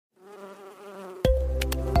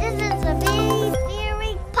This is the Big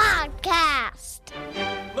Theory Podcast.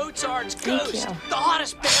 Mozart's Ghost, the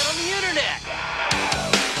hottest band on the internet.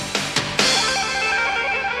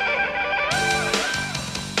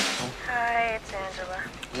 Hi, it's Angela.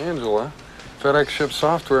 Angela, FedEx Ship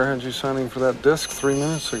Software had you signing for that disc 3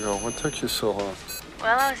 minutes ago. What took you so long?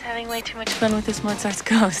 Well, I was having way too much fun with this Mozart's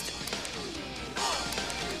Ghost.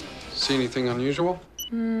 See anything unusual?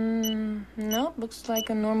 Nope. Looks like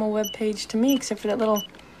a normal web page to me, except for that little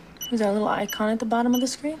icon at the bottom of the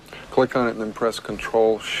screen? Click on it and then press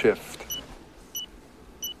Control-Shift.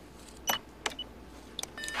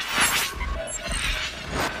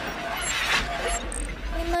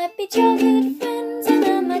 We might be childhood friends and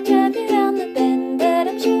I might drive you around the bend, but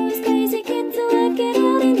I'm sure as crazy kids will work it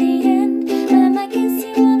out in the end. I might kiss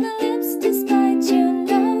you on the lips despite your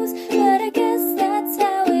nose, but I guess that's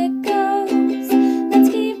how it goes. Let's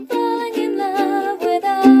keep falling in love with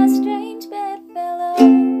our strange bedfellows.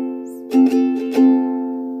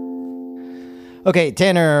 Okay,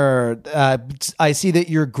 Tanner, I see that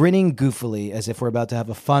you're grinning goofily as if we're about to have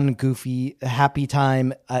a fun, goofy, happy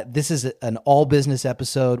time. This is an all-business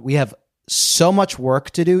episode. We have so much work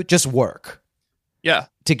to do, just work. Yeah.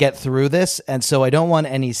 To get through this, and so I don't want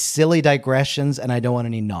any silly digressions, and I don't want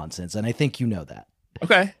any nonsense, and I think you know that.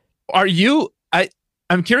 Okay.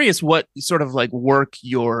 I'm curious what sort of like work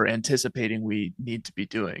you're anticipating we need to be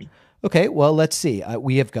doing. Okay, well, let's see.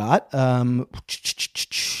 We have got because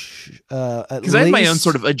I have my own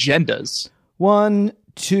sort of agendas. 1,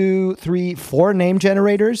 2, 3, 4 name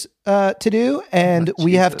generators to do, and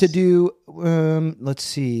we have to do. Let's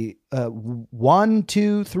see, 1,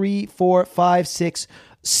 2, 3, 4, 5, 6,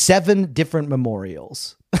 7 different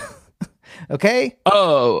memorials. Okay.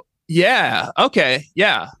 Oh yeah. Okay.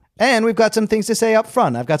 Yeah. And we've got some things to say up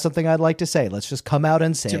front. I've got something I'd like to say. Let's just come out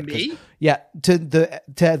and say to it. Me? Yeah, to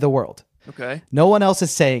the world. Okay. No one else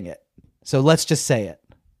is saying it, so let's just say it.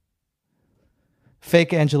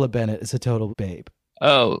 Fake Angela Bennett is a total babe.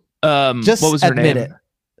 Oh, just what was her admit name? it,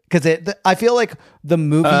 because I feel like the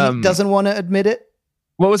movie doesn't want to admit it.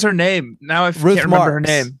 What was her name? Now I can't remember her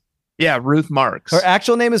name. Yeah, Ruth Marks. Her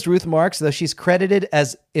actual name is Ruth Marks, though she's credited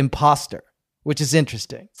as imposter, which is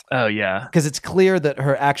interesting. Oh yeah, because it's clear that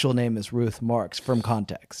her actual name is Ruth Marks from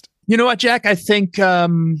context. You know what, Jack? I think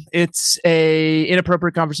it's a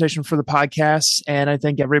inappropriate conversation for the podcast, and I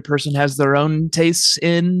think every person has their own tastes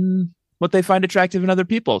in what they find attractive in other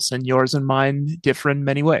people's, and yours and mine differ in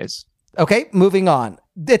many ways. Okay, moving on.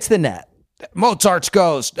 It's the net. Mozart's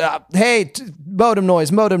Ghost. Hey, modem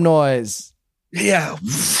noise. Yeah.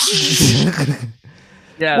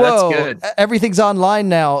 Yeah, whoa, that's good. Everything's online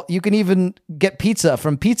now. You can even get pizza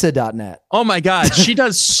from pizza.net. Oh my God. She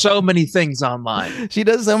does so many things online. She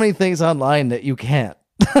does so many things online that you can't.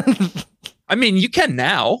 I mean, you can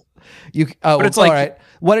now. But it's like, all right.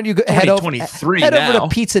 Why don't you head over to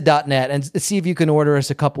pizza.net and see if you can order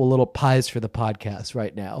us a couple of little pies for the podcast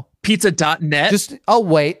right now. Pizza.net? I'll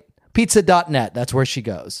wait. Pizza.net. That's where she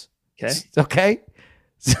goes. Okay.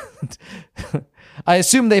 I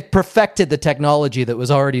assume they've perfected the technology that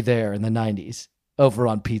was already there in the 90s over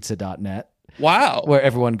on pizza.net. Wow. Where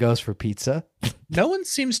everyone goes for pizza. No one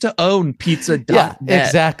seems to own pizza.net. Yeah,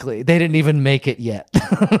 exactly. They didn't even make it yet.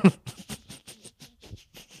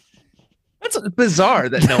 That's bizarre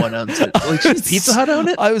that no one owns it. Like, does Pizza Hut own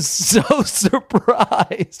it? I was so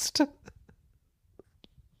surprised.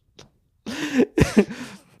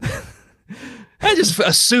 I just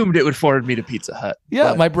assumed it would forward me to Pizza Hut.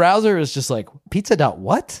 Yeah, my browser is just like,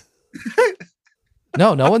 pizza.what?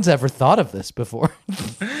 No one's ever thought of this before.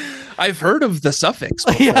 I've heard of the suffix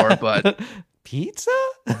before, but... Pizza?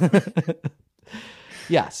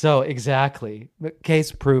 Yeah, so exactly.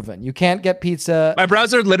 Case proven. You can't get pizza. My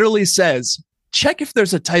browser literally says, check if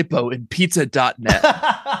there's a typo in pizza.net.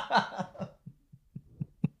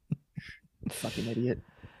 Fucking idiot.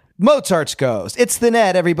 Mozart's Ghost. It's the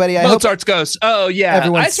net, everybody. Mozart's Ghost. Oh, yeah.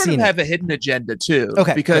 Everyone's I sort of have a hidden agenda, too.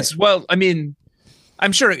 Okay. Because, well, I mean,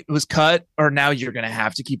 I'm sure it was cut, or now you're going to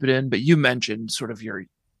have to keep it in, but you mentioned sort of your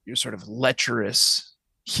sort of lecherous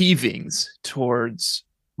heavings towards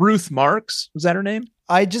Ruth Marks. Was that her name?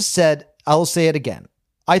 I just said, I'll say it again.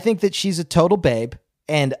 I think that she's a total babe,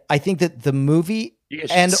 and I think that the movie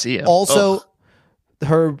and also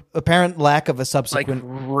her apparent lack of a subsequent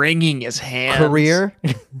wringing his hands career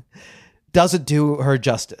doesn't do her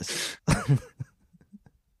justice. I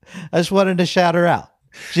just wanted to shout her out.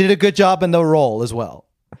 She did a good job in the role as well.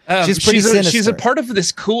 She's pretty sinister. She's a part of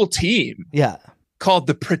this cool team. Yeah. Called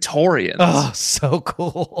the Praetorians. Oh, so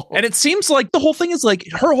cool. And it seems like the whole thing is like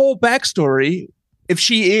her whole backstory. If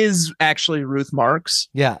she is actually Ruth Marks,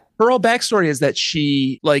 yeah, her whole backstory is that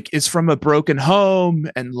she like is from a broken home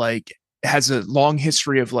and like has a long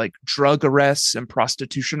history of like drug arrests and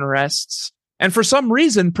prostitution arrests. And for some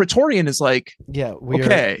reason, Praetorian is like, Yeah.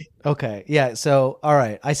 Okay. Yeah. So, all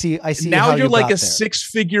right. I see. Now how you're you like got a there.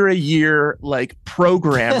 6-figure a year like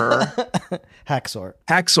programmer,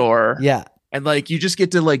 Haxor. Yeah. And like you just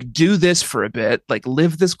get to like do this for a bit, like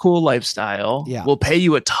live this cool lifestyle. Yeah. We'll pay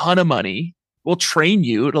you a ton of money. We'll train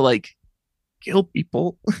you to like kill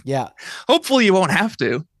people. Yeah. Hopefully you won't have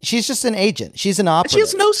to. She's just an agent. She's an And operative. she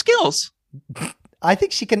has no skills. I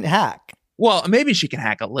think she can hack. Well, maybe she can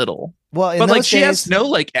hack a little. Well, in But those like she days, has no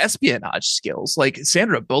like espionage skills. Like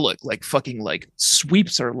Sandra Bullock like fucking like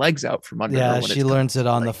sweeps her legs out from under her. Yeah, when she it's learns it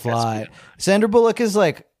on like, the fly. espionage. Sandra Bullock is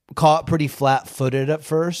like caught pretty flat-footed at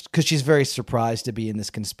first because she's very surprised to be in this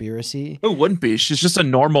conspiracy. Who wouldn't be? She's just a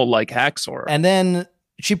normal like Haxor. And then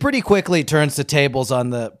she pretty quickly turns the tables on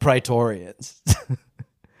the Praetorians.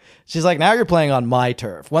 She's like, now you're playing on my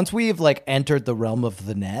turf. Once we've like entered the realm of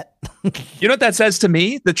the net, You know what that says to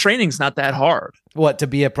me? The training's not that hard. what, to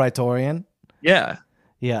be a Praetorian? Yeah.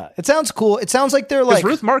 Yeah. It sounds cool. It sounds like they're Because like,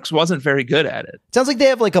 Ruth Marks wasn't very good at it. sounds like they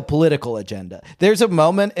have like a political agenda. There's a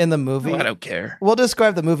moment in the movie. Oh, I don't care. We'll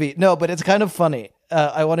describe the movie. No, but it's kind of funny.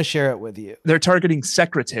 I want to share it with you. They're targeting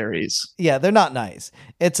secretaries. Yeah, they're not nice.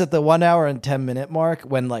 It's at the 1 hour and 10 minute mark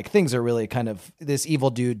when like things are really kind of, this evil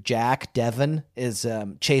dude, Jack Devon, is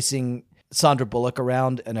chasing Sandra Bullock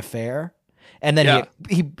around an affair. And then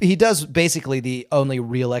Yeah. he does basically the only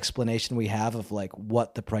real explanation we have of like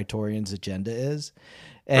what the Praetorians' agenda is.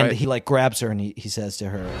 And Right. he like grabs her and he says to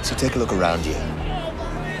her, So take a look around you. Do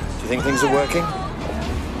you think things are working?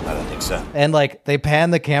 I don't think so. and like they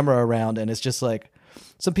pan the camera around and it's just like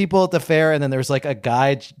some people at the fair and then there's like a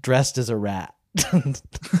guy dressed as a rat. And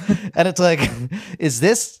it's like, is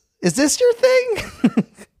this your thing?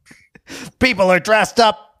 People are dressed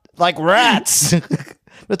up like rats.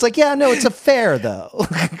 It's like, yeah, no, it's a fair though.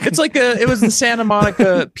 It's like it was the Santa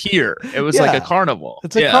Monica Pier. It was like Yeah. a carnival.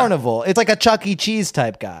 It's a Yeah. carnival. It's like a Chuck E. Cheese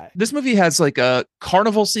type guy. This movie has like a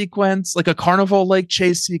carnival sequence, like a carnival like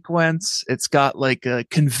chase sequence. It's got like a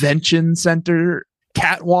convention center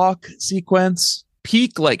catwalk sequence.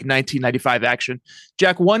 Peak like 1995 action.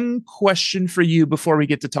 Jack, one question for you before we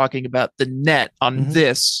get to talking about the net on Mhm.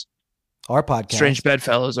 this Our podcast. Strange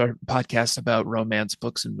Bedfellows, our podcast about romance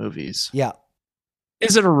books and movies. Yeah.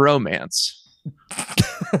 Is it a romance?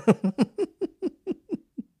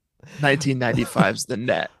 1995's The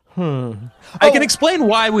Net. I can explain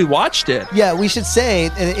why we watched it. Yeah, we should say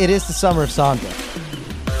it is the summer of Sandra.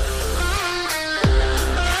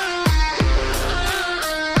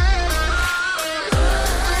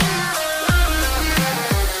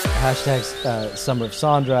 Hashtag summer of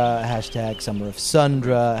Sandra, hashtag summer of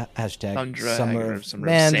Sundra, hashtag Sundra, summer of summer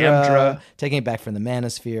of Mandra, Samdra. taking it back from the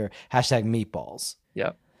manosphere, hashtag meatballs.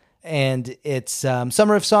 Yep. And it's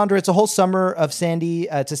summer of Sandra. It's a whole summer of Sandy.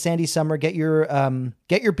 It's a sandy summer. Get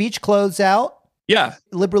your beach clothes out. Yeah.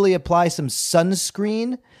 Liberally apply some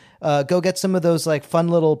sunscreen. Go get some of those like fun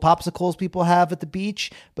little popsicles people have at the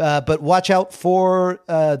beach. But watch out for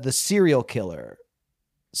the serial killer,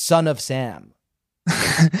 Son of Sam.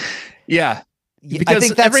 Yeah. I Because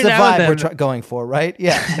think that's every the now and vibe we're then- going for, right?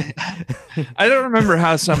 Yeah. I don't remember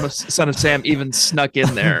how Son of Sam even snuck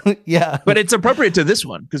in there, Yeah. but it's appropriate to this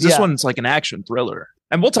one because this Yeah. one's like an action thriller,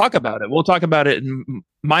 and we'll talk about it. We'll talk about it in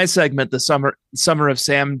my segment, the summer of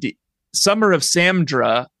Samdra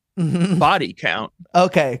body count.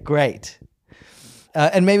 Okay, great.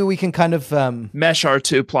 And maybe we can kind of Mesh our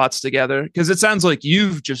two plots together because it sounds like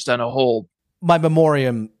you've just done a whole my in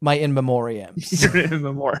memoriam. in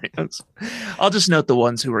memoriams. I'll just note the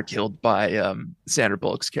ones who were killed by Sandra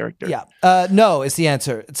Bullock's character. Yeah. No, is the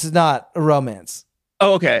answer. It's not a romance.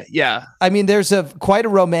 Oh, okay. Yeah. I mean, there's quite a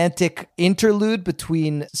romantic interlude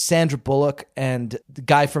between Sandra Bullock and the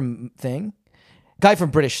guy from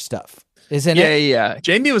British Stuff. Isn't Yeah. it? Yeah.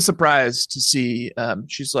 Jamie was surprised to see.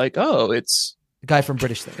 She's like, "Oh, it's The guy from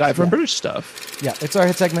British Things. guy from Yeah. British Stuff." Yeah, it's our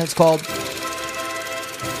hit segment. It's called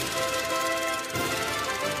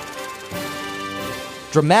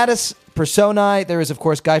Dramatis Personae. There is, of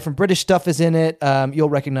course, guy from British Stuff is in it. You'll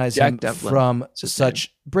recognize Jack him Devlin. from That's his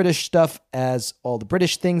such British stuff as all the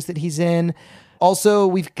British things that he's in. Also,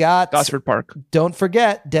 we've got, Gosford Park. don't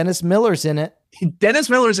forget, Dennis Miller's in it. Dennis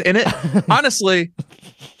Miller's in it. Honestly,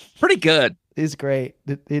 pretty good. He's great.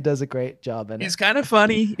 He does a great job in He's it. kind of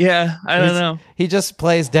funny. Yeah. I don't know. He just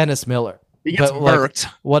plays Dennis Miller. He gets But, like, murked.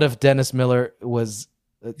 what if Dennis Miller was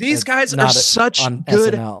These guys not are such on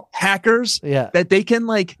good SNL. hackers Yeah, that they can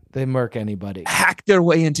like they murk anybody. hack their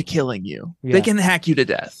way into killing you. Yeah. They can hack you to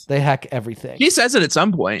death. They hack everything. She says it at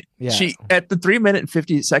some point. Yeah. She at the 3-minute and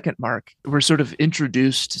 50-second mark, we're sort of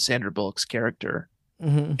introduced to Sandra Bullock's character,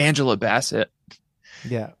 Mhm. Angela Bassett.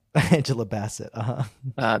 Yeah, Angela Bassett.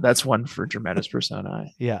 That's one for Dramatis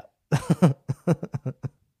Personae. Yeah.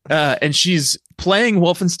 And she's playing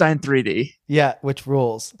Wolfenstein 3D. Yeah, which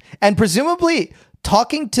rules. And presumably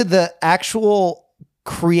talking to the actual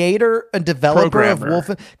creator and developer Programmer. of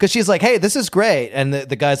Wolfen, because she's like, hey, this is great. And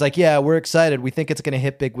the guy's like, yeah, we're excited. We think it's going to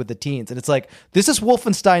hit big with the teens. And it's like, this is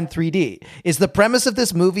Wolfenstein 3D. Is the premise of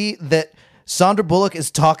this movie that Sandra Bullock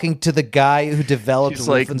is talking to the guy who developed She's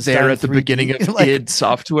like Wolfenstein there at the 3D? beginning of Like, id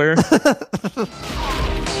Software. This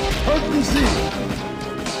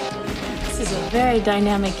is a very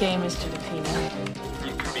dynamic game, Mr. DePina.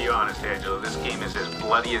 You can be honest, Angela. This game is as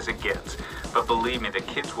bloody as it gets. But believe me, the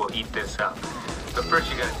kids will eat this up. But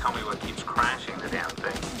first, you gotta tell me what keeps crashing the damn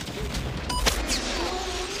thing.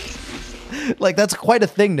 like, that's quite a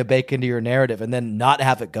thing to bake into your narrative and then not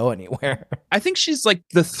have it go anywhere. I think she's like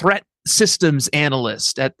the threat systems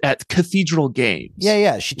analyst at Cathedral Games.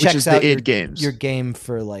 Yeah. She Which checks is out the your, id Games. your game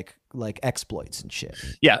for like exploits and shit.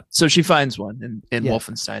 Yeah. So she finds one in Yeah.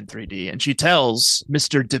 Wolfenstein 3D and she tells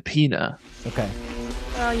Mr. DePina. Okay.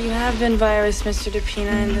 Well, you have been virus, Mr. DePina,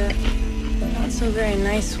 and a not so very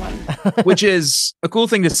nice one. Which is a cool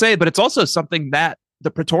thing to say, but it's also something that the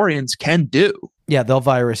Praetorians can do. Yeah, they'll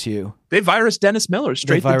virus you. They virus Dennis Miller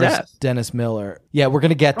straight They to virus death. Dennis Miller. Yeah, we're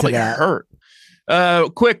gonna get Probably to that. hurt.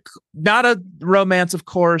 Quick, not a romance, of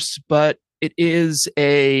course, but it is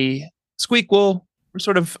a squeakquel. We're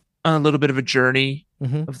sort of on a little bit of a journey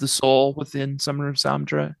Mhm. of the soul within Summer of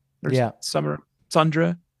Sandra. Or Yeah. Summer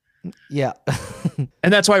Sandra. Yeah.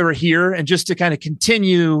 And that's why we're here. And just to kind of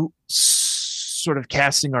continue sort of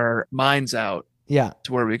casting our minds out Yeah.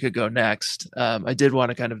 to where we could go next, I did want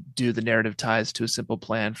to kind of do the narrative ties to A Simple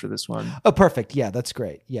Plan for this one, Oh, perfect. Yeah, that's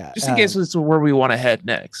great. Yeah. just in case this is where we want to head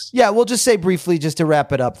next. Yeah, we'll just say briefly, just to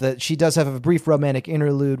wrap it up, that she does have a brief romantic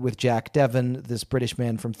interlude with Jack Devon, this British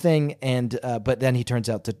man from Thing, and but then he turns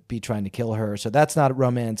out to be trying to kill her. So that's not a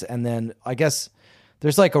romance. And then I guess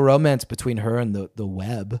there's like a romance between her and the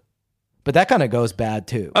web, but that kind of goes bad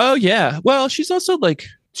too. Oh yeah. Well, she's also like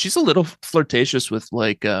she's a little flirtatious with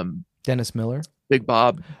like Dennis Miller, Big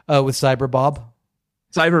Bob, with Cyber Bob.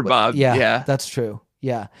 Cyber Bob. Yeah, that's true.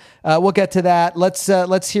 Yeah, we'll get to that. Let's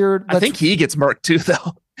hear. I think he gets marked too,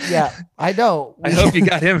 though. Yeah, I know. I hope you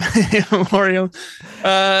got him, Mario.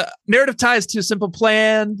 Narrative ties to A Simple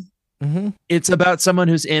Plan. Mm-hmm. It's about someone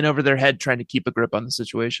who's in over their head trying to keep a grip on the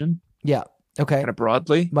situation. Yeah. Okay. Kind of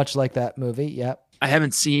broadly. Much like that movie. Yeah. I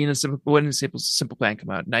haven't seen when did Simple Plan come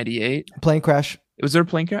out? 98? Plane crash. Was there a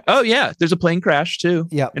plane crash? Oh yeah, there's a plane crash too.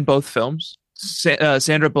 Yeah. In both films.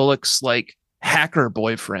 Sandra Bullock's like hacker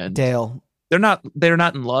boyfriend. Dale. They're not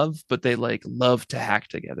in love, but they like love to hack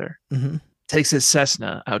together. Mm-hmm. Takes his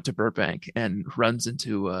Cessna out to Burbank and runs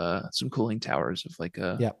into some cooling towers of like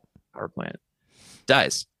a power plant.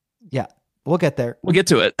 Dies. Yeah. We'll get there. We'll get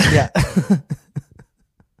to it. Yeah.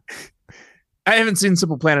 I haven't seen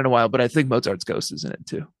Simple Plan in a while, but I think Mozart's Ghost is in it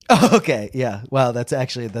too. Okay. Yeah. Wow. That's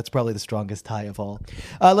probably the strongest tie of all.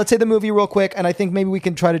 Let's say the movie real quick. And I think maybe we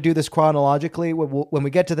can try to do this chronologically. When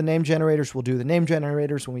we get to the name generators, we'll do the name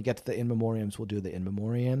generators. When we get to the in memoriams, we'll do the in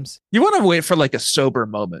memoriams. You want to wait for like a sober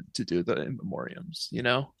moment to do the in memoriams, you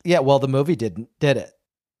know? Yeah. Well, the movie did it.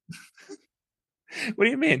 What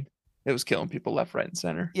do you mean? It was killing people left, right, and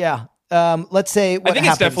center. Yeah. Let's say what I think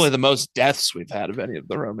happens. it's definitely the most deaths we've had of any of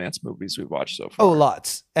the romance movies we've watched so far. Oh,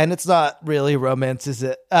 lots. And it's not really romance, is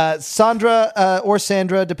it? Sandra, or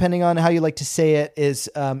Sandra, depending on how you like to say it, is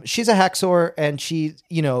she's a hacksaw, and she,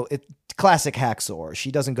 classic hacksaw.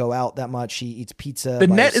 She doesn't go out that much. She eats pizza. The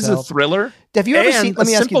by Net herself. is a thriller. Have you ever seen? Let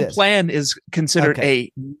me A ask you Simple this. Plan is considered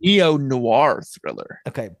a neo-noir thriller.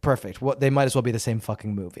 Okay, perfect. Well, they might as well be the same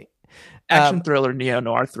fucking movie. Action thriller,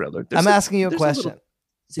 neo-noir thriller. I'm asking you a there's question.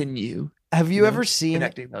 In you. Have you ever seen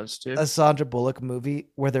connecting those two? a Sandra Bullock movie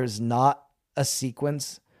where there's not a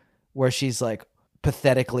sequence where she's like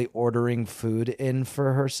pathetically ordering food in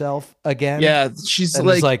for herself again? Yeah, she's and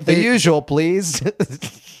it's like the usual, please.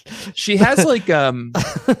 She has like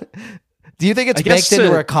Do you think it's I guess, baked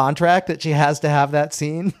into her contract that she has to have that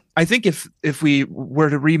scene? I think if we were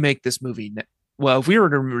to remake this movie, if we were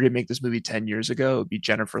to remake this movie 10 years ago, it would be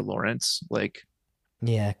Jennifer Lawrence. Like,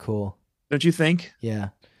 yeah, cool. Don't you think? Yeah.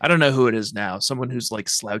 I don't know who it is now. Someone who's like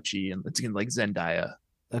slouchy and it's like Zendaya.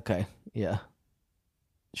 Okay. Yeah.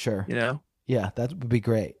 Sure. You know? Yeah, that would be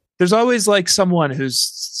great. There's always like someone who's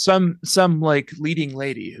some like leading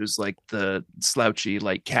lady who's like the slouchy,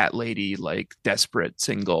 like cat lady, like desperate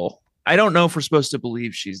single. I don't know if we're supposed to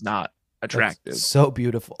believe she's not attractive. That's so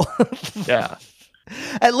beautiful. Yeah.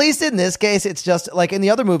 At least in this case, it's just like in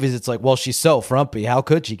the other movies, it's like, well, she's so frumpy. How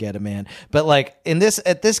could she get a man? But like in this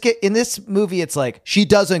movie, it's like she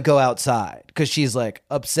doesn't go outside because she's like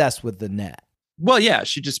obsessed with the net. Well, yeah,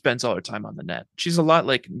 she just spends all her time on the net. She's a lot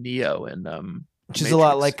like Neo in She's Matrix. a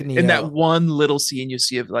lot like Neo in that one little scene you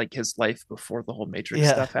see of like his life before the whole Matrix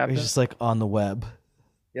stuff happened. He's just like on the web.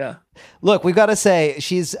 Yeah. Look, we've got to say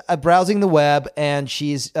she's browsing the web and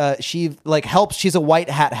she like helps. She's a white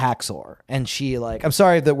hat hacksaw, and she like. I'm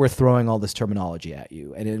sorry that we're throwing all this terminology at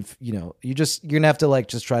you, and if you know, you're gonna have to like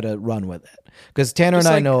just try to run with it because Tanner Just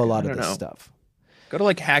and I like, know a lot I of don't this know. stuff. Go to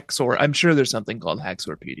like Hacksaw. I'm sure there's something called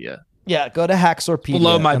Hacksawpedia. Yeah, go to Hacksawpedia.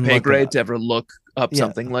 Below my and pay look it grade up. to ever look up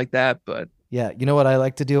something like that, but Yeah, you know what I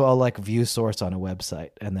like to do? I'll like view source on a website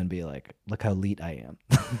and then be like, look how elite I am.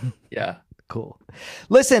 yeah. Cool.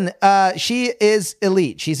 Listen, she is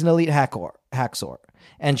elite. She's an elite hacksaw,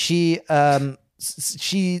 and she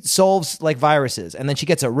solves like viruses, and then she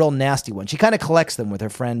gets a real nasty one. She kind of collects them with her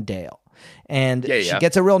friend Dale, and she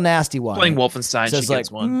gets a real nasty one. Playing Wolfenstein, says she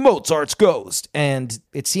gets like one. Mozart's Ghost, and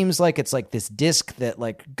it seems like it's like this disc that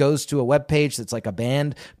like goes to a web page that's like a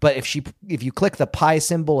band, but if you click the pi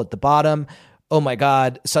symbol at the bottom, oh my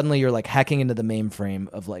God, suddenly you're like hacking into the mainframe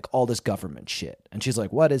of like all this government shit. And she's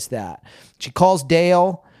like, what is that? She calls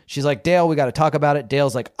Dale. She's like, Dale, we got to talk about it.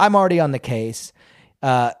 Dale's like, I'm already on the case.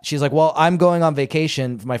 She's like, well, I'm going on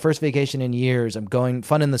vacation for my first vacation in years. I'm going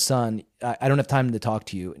fun in the sun. I don't have time to talk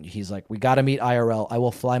to you. And he's like, we got to meet IRL. I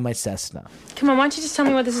will fly my Cessna. Come on, why don't you just tell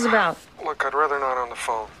me what this is about? Look, I'd rather not on the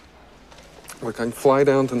phone. Look, I can fly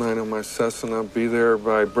down tonight on my Cessna. Be there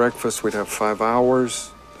by breakfast. We'd have 5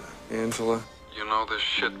 hours. Angela, you know this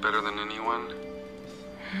shit better than anyone.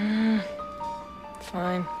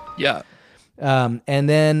 Fine. Yeah. And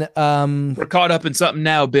then we're caught up in something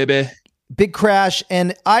now, baby. Big crash,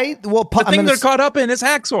 and the thing they're caught up in is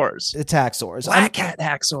hacksaws. It's hacksaws. Black hat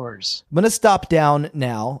hacksaws. I'm gonna stop down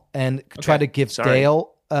now and try to give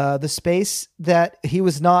Dale the space that he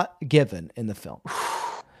was not given in the film.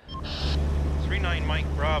 39 Mike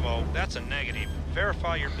Bravo, that's a negative.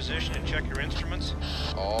 Verify your position and check your instruments.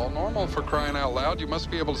 All normal, for crying out loud. You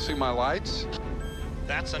must be able to see my lights.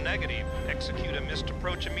 That's a negative. Execute a missed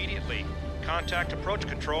approach immediately. Contact approach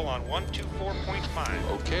control on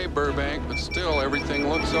 124.5. Okay, Burbank, but still everything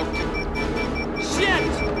looks okay. Shit!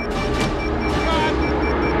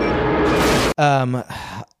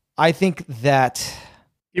 I think that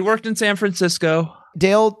he worked in San Francisco.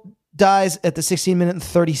 Dale dies at the 16-minute and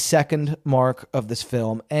 30-second mark of this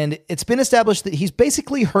film, and it's been established that he's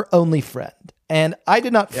basically her only friend. And I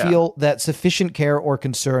did not feel that sufficient care or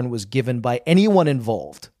concern was given by anyone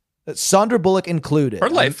involved, Sandra Bullock included. Her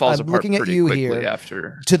life falls I'm apart looking at pretty you quickly here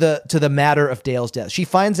after to the matter of Dale's death. She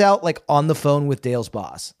finds out like on the phone with Dale's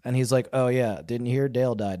boss, and he's like, "Oh yeah, didn't you hear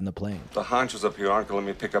Dale died in the plane." The honchos up here aren't going to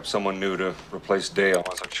let me pick up someone new to replace Dale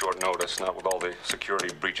on such short notice, not with all the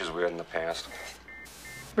security breaches we had in the past.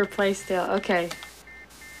 Replace Dale. Okay.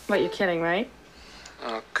 What, you're kidding, right?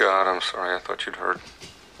 Oh, God, I'm sorry. I thought you'd heard.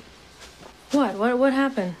 What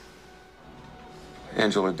happened?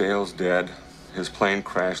 Angela, Dale's dead. His plane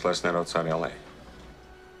crashed last night outside L.A.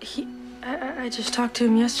 I just talked to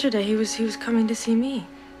him yesterday. He was coming to see me.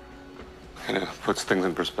 It puts things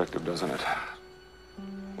in perspective, doesn't it?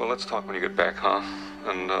 Well, let's talk when you get back, huh?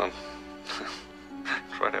 And,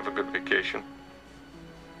 try to have a good vacation.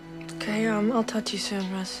 Okay, I'll talk to you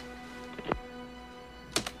soon, Russ.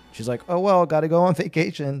 She's like, "Oh well, got to go on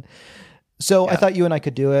vacation." So I thought you and I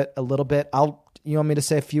could do it a little bit. You want me to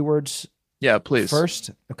say a few words? Yeah, please. First?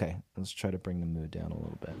 Okay, let's try to bring the mood down a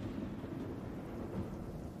little bit.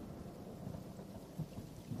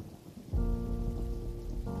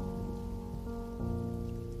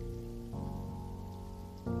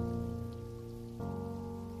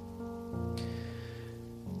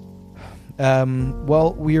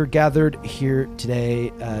 Well, we are gathered here today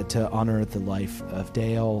to honor the life of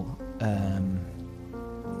Dale,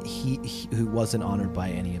 he who wasn't honored by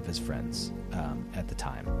any of his friends at the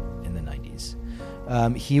time in the 90s.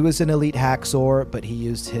 He was an elite hacksaw, but he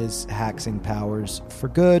used his hacking powers for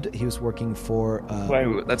good. He was working for...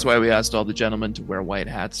 that's why we asked all the gentlemen to wear white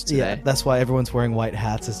hats today. Yeah, that's why everyone's wearing white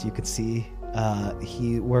hats, as you can see.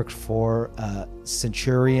 He worked for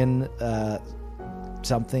Centurion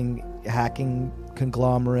something hacking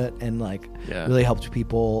conglomerate and really helped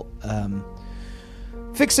people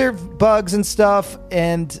fixer bugs and stuff,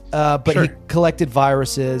 and but he collected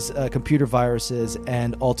viruses, computer viruses,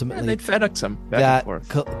 and ultimately And they'd FedEx them back and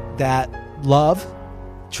forth. that love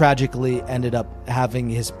tragically ended up having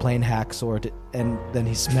his plane hacked, and then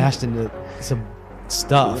he smashed into some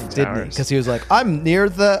stuff, didn't he? Because he was like, I'm near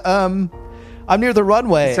the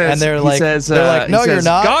runway, and they're like, no, you're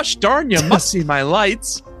not. Gosh darn, you must see my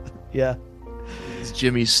lights. Yeah. It's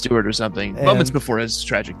Jimmy Stewart or something. Moments before his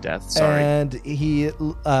tragic death. Sorry. And he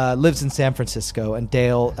lives in San Francisco, and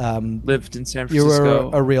Dale lived in San you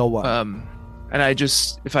Francisco. were a real one. And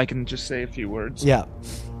if I can just say a few words. Yeah.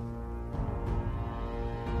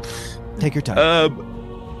 Take your time.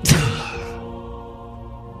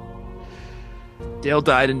 Dale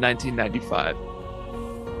died in 1995.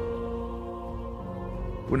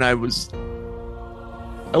 When I was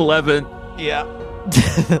 11. Yeah.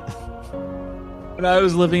 When I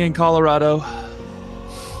was living in Colorado.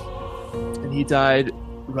 And he died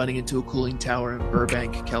running into a cooling tower in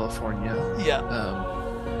Burbank, California.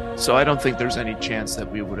 Yeah. So I don't think there's any chance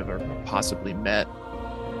that we would have ever possibly met.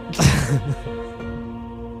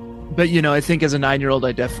 But I think as a 9-year-old, or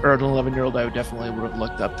an 11-year-old, I would have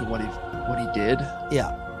looked up to what he did.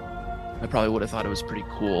 Yeah. I probably would have thought it was pretty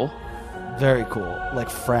cool. Very cool. Like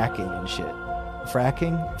fracking and shit.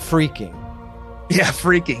 Fracking? Freaking. Yeah,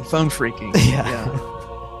 freaking. Phone freaking. Yeah.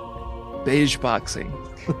 Beige boxing.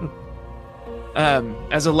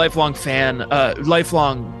 As a lifelong fan,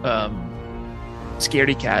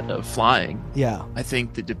 scaredy cat of flying. Yeah. I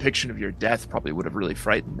think the depiction of your death probably would have really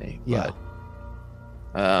frightened me. Yeah.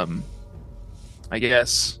 But, I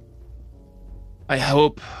guess I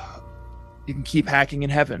hope you can keep hacking in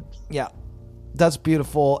heaven. Yeah. That's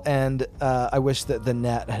beautiful, and I wish that the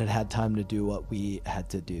net had time to do what we had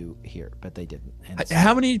to do here, but they didn't.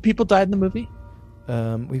 How many people died in the movie?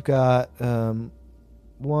 We've got 1,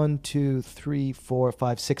 2, 3, 4,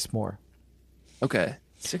 5, 6 more. Okay,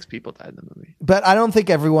 6 people died in the movie. But I don't think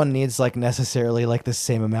everyone needs necessarily the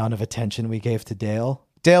same amount of attention we gave to Dale.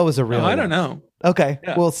 Dale was a real. I don't know. Okay,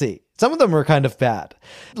 yeah. We'll see. Some of them were kind of bad.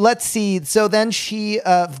 Let's see. So then she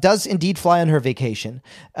does indeed fly on her vacation.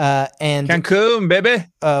 And Cancun, baby.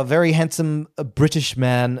 A very handsome British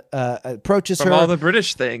man approaches From her. all the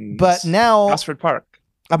British things. But now, Gosford Park.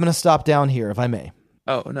 I'm going to stop down here, if I may.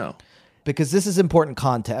 Oh, no. Because this is important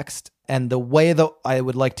context. And the way that I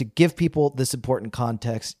would like to give people this important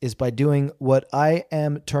context is by doing what I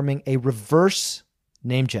am terming a reverse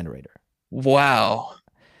name generator. Wow.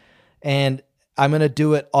 And I'm going to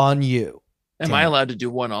do it on you. Am I allowed to do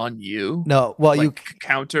one on you? No. Well, you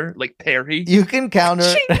counter, like parry? You can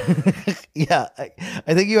counter. Yeah.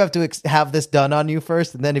 I think you have to have this done on you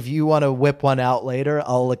first. And then if you want to whip one out later,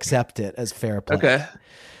 I'll accept it as fair play.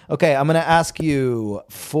 Okay. I'm going to ask you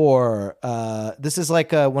for, this is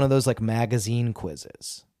one of those magazine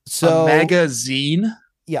quizzes. So a magazine?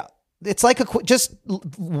 Yeah. It's just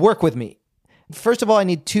work with me. First of all, I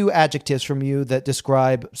need 2 adjectives from you that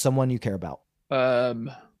describe someone you care about.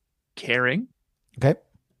 Caring. Okay.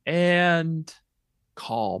 And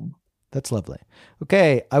calm. That's lovely.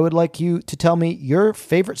 Okay. I would like you to tell me your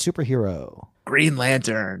favorite superhero. Green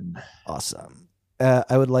Lantern. Awesome.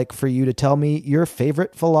 I would like for you to tell me your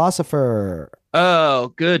favorite philosopher.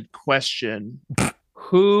 Oh, good question.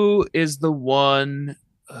 Who is the one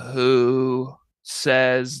who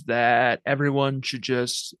says that everyone should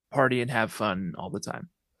just party and have fun all the time?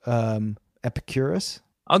 Epicurus?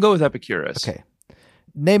 I'll go with Epicurus. Okay.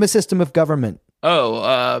 Name a system of government.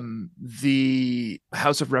 Oh, the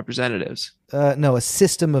House of Representatives. No, a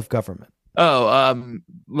system of government. Oh,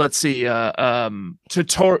 let's see.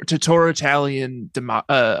 Totalitarian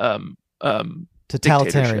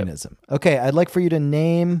Totalitarianism. Okay, I'd like for you to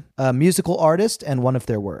name a musical artist and one of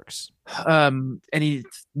their works. Any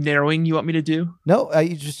narrowing you want me to do? No,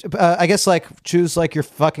 you just I guess choose your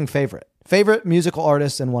fucking favorite musical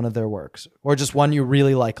artist and one of their works, or just one you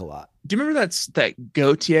really like a lot. Do you remember that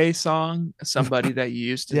Gautier song? Somebody that you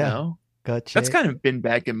used to know. Gautier. That's kind of been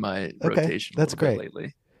back in my rotation. That's great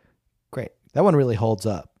lately. Great, that one really holds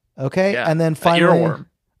up. Okay, yeah. And then finally, earworm.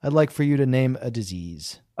 I'd like for you to name a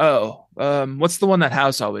disease. Oh, what's the one that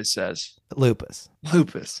House always says? Lupus.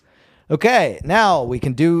 Okay, now we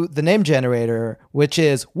can do the name generator, which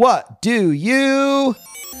is what do you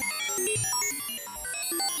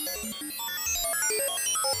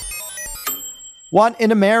want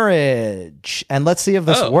in a marriage? And let's see if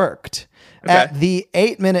this worked. Okay. At the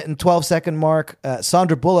 8-minute and 12-second mark,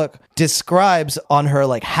 Sandra Bullock describes on her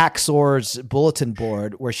Hacksaw's bulletin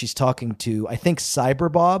board where she's talking to, I think,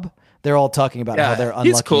 Cyberbob. They're all talking about how they're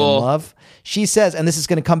unlucky in love. She says, and this is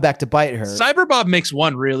going to come back to bite her. Cyberbob makes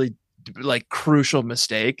one really like crucial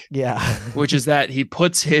mistake. Yeah. Which is that he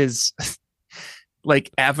puts his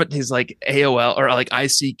like his like AOL or like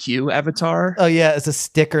ICQ avatar. Oh yeah, it's a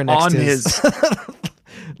sticker next on to his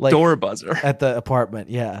like, door buzzer at the apartment.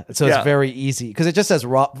 Yeah, so it's very easy because it just says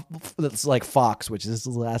it's like Fox, which is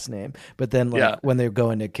his last name. But then like when they're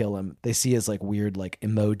going to kill him, they see his like weird like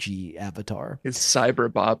emoji avatar, his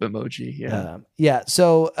Cyber Bob emoji. Yeah.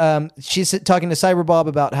 So she's talking to Cyber Bob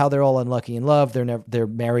about how they're all unlucky in love. They're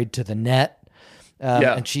married to the net.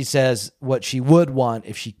 And she says what she would want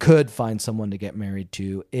if she could find someone to get married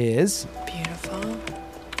to is beautiful,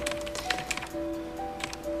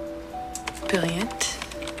 brilliant,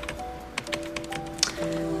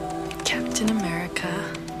 Captain America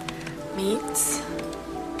meets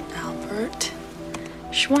Albert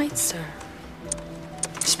Schweitzer.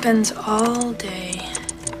 Spends all day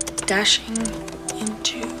dashing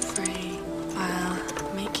into fray while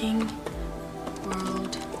making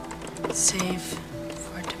world safe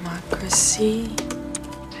for democracy.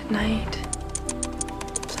 At night,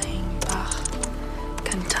 playing Bach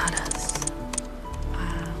cantatas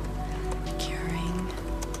while curing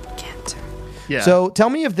cancer. Yeah. So tell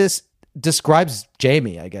me if this describes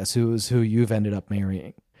Jamie, I guess, who you've ended up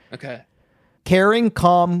marrying. Okay. Caring,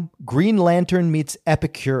 calm, Green Lantern meets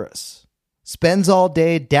Epicurus. Spends all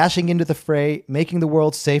day dashing into the fray, making the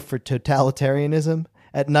world safe for totalitarianism.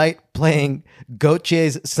 At night, playing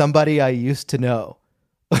Gautier's Somebody I Used to Know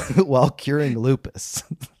while curing lupus.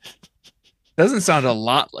 Doesn't sound a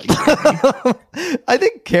lot like I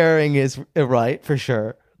think caring is right, for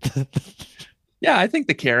sure. Yeah, I think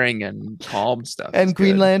the caring and calm stuff. And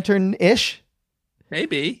Green Lantern-ish?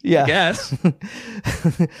 Maybe. Yeah. I guess.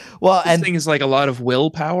 Well, this thing is like a lot of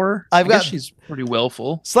willpower. I guess she's pretty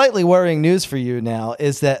willful. Slightly worrying news for you now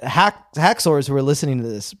is that hacksaws who are listening to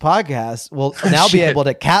this podcast will now be able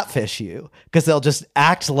to catfish you because they'll just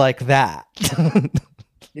act like that.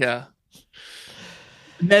 Yeah.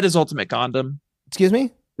 Net is Ultimate Condom. Excuse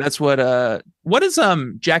me? That's what is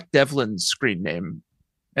Jack Devlin's screen name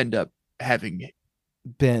end up having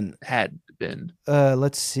been?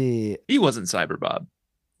 Let's see. He wasn't Cyber Bob.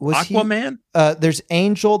 Was Aquaman? There's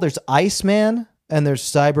Angel, there's Iceman, and there's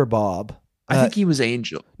Cyber Bob. I think he was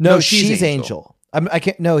Angel. No, she's Angel. I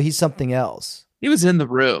can't. No, he's something else. He was in the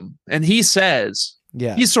room, and he says,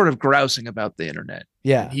 "Yeah." He's sort of grousing about the internet.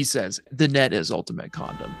 Yeah, and he says, "The net is ultimate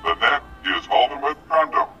condom." The net is ultimate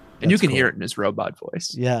condom. And you can hear it in his robot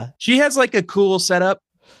voice. Yeah, she has like a cool setup.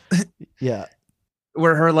 Yeah,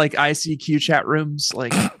 where her like ICQ chat rooms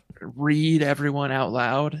like read everyone out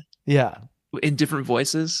loud. Yeah, in different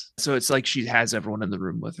voices. So it's like she has everyone in the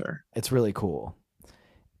room with her. It's really cool.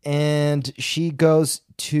 And she goes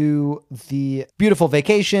to the beautiful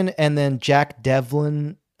vacation, and then Jack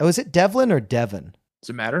Devlin. Oh, is it Devlin or Devon? Does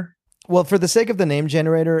it matter? Well, for the sake of the name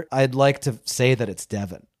generator, I'd like to say that it's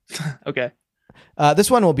Devon. Okay. This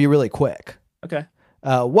one will be really quick. Okay.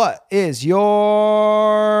 What is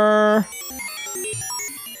your...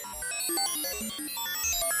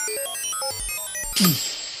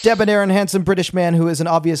 debonair and handsome British man who is an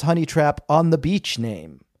obvious honey trap on the beach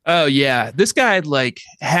name? Oh, yeah. This guy, like,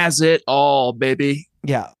 has it all, baby.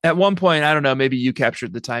 Yeah. At one point, I don't know, maybe you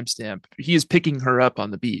captured the timestamp. He is picking her up on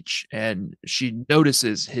the beach, and she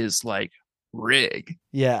notices his, like, rig.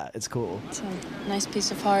 Yeah, it's cool. It's a nice piece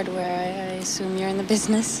of hardware. I assume you're in the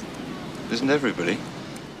business? Isn't everybody?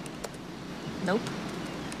 Nope.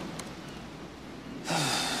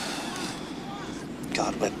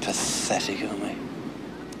 God, we're pathetic, aren't we?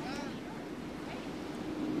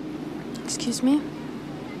 Excuse me?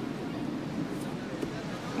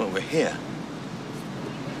 Well, we're here.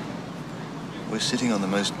 We're sitting on the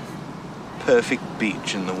most perfect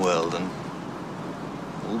beach in the world, and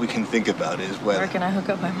all we can think about is Where can I hook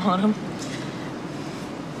up my modem?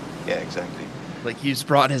 Yeah, exactly. Like, he's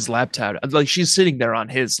brought his laptop. Like, she's sitting there on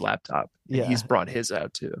his laptop. Yeah. He's brought his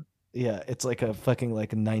out, too. Yeah, it's like a fucking,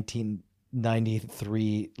 like,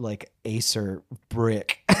 1993, like, Acer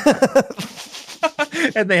brick.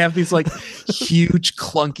 And they have these, like, huge,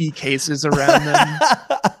 clunky cases around them.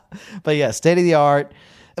 But yeah, state of the art.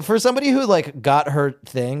 For somebody who like got her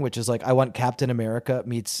thing, which is like, I want Captain America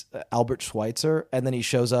meets Albert Schweitzer, and then he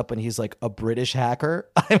shows up and he's like a British hacker.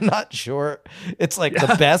 I'm not sure it's like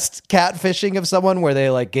the best catfishing of someone where they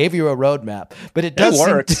like gave you a roadmap, but it does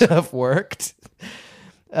seem to have worked.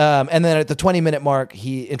 And then at the 20-minute mark,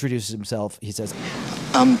 he introduces himself. He says,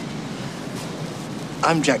 I'm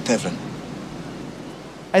Jack Devlin.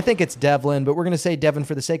 I think it's Devlin, but we're going to say Devon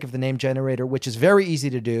for the sake of the name generator, which is very easy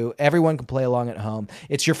to do. Everyone can play along at home.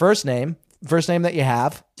 It's your first name that you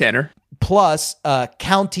have. Tanner. plus a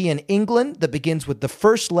county in England that begins with the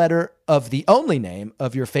first letter of the only name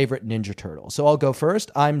of your favorite Ninja Turtle. So I'll go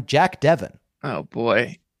first. I'm Jack Devon. Oh,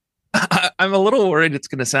 boy. I'm a little worried it's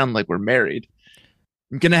going to sound like we're married.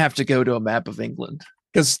 I'm going to have to go to a map of England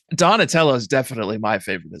because Donatello is definitely my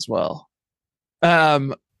favorite as well.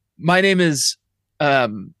 My name is...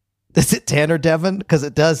 Is it Tanner Devon? Because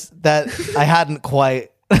it does that. I hadn't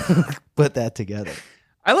quite put that together.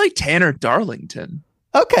 I like Tanner Darlington.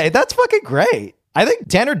 Okay, that's fucking great. I think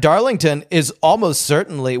Tanner Darlington is almost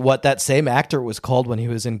certainly what that same actor was called when he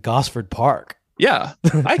was in Gosford Park. Yeah,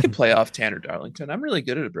 I can play off Tanner Darlington. I'm really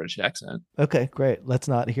good at a British accent. Okay, great. Let's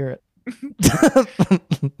not hear it.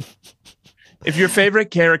 If your favorite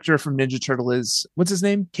character from Ninja Turtle is, what's his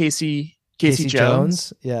name? Casey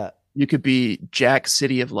Jones? Yeah. You could be Jack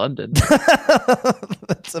City of London.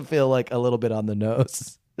 That's, I feel like, a little bit on the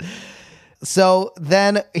nose. So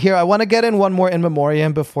then here, I want to get in one more in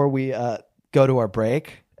memoriam before we go to our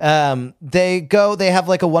break. They have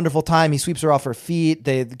like a wonderful time. He sweeps her off her feet.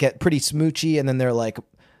 They get pretty smoochy, and then they're like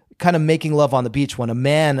kind of making love on the beach when a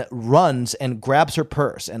man runs and grabs her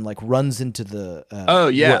purse and like runs into the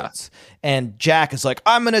woods. And Jack is like,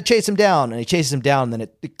 I'm going to chase him down. And he chases him down. And then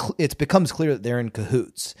it becomes clear that they're in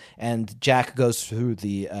cahoots. And Jack goes through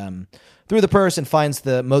the purse and finds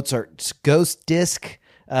the Mozart's Ghost disc.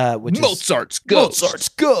 Mozart's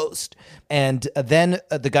Ghost. And then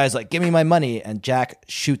the guy's like, give me my money. And Jack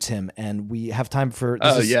shoots him. And we have time for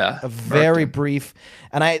a very brief.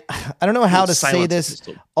 And I don't know how to say this.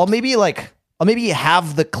 I'll maybe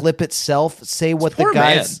have the clip itself say what the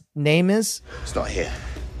guy's name is. It's not here.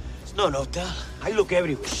 It's not an hotel. I look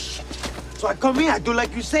everywhere. Shit. So I come here. I do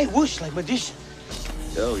like you say. Whoosh, like magician.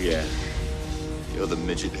 Oh, yeah. You're the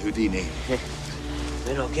midget Houdini.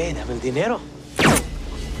 Pero okay, dame el dinero.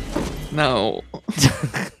 No.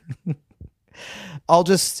 I'll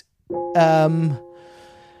just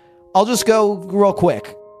go real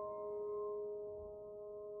quick.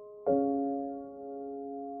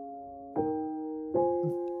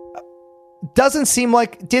 Didn't seem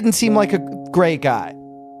like a great guy.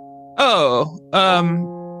 Oh,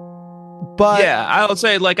 but yeah, I'll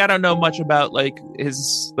say, like, I don't know much about like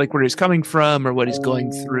his, like, where he's coming from or what he's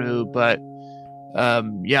going through, but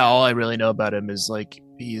yeah, all I really know about him is like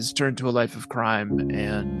he's turned to a life of crime,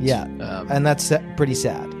 and and that's pretty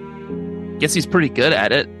sad. Guess he's pretty good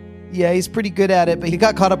at it. Yeah, he's pretty good at it, but he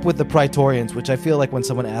got caught up with the Praetorians, which I feel like when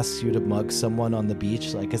someone asks you to mug someone on the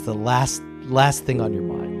beach, like, is the last thing on your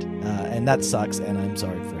mind, and that sucks. And I'm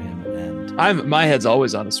sorry for him. And my head's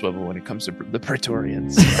always on a swivel when it comes to the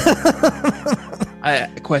Praetorians. I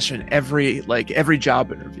question every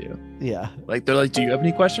job interview. Yeah, like they're like, "Do you have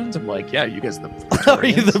any questions?" I'm like, "Yeah, you guys are the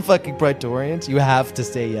Praetorians." Are you the fucking Praetorians? You have to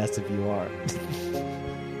say yes if you are.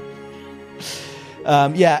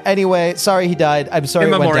 Yeah. Anyway, sorry he died. I'm sorry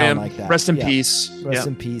it went down like that. Rest in peace. Rest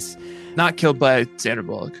in peace. Not killed by Sandra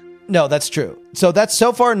Bullock. No, that's true. So that's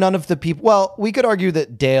so far none of the people. Well, we could argue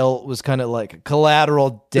that Dale was kind of like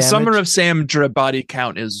collateral damage. The Summer of Sandra body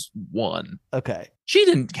count is 1. Okay. She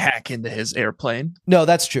didn't hack into his airplane. No,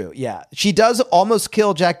 that's true. Yeah. She does almost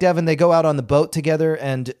kill Jack Devon. They go out on the boat together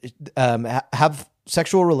and have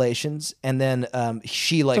sexual relations. And then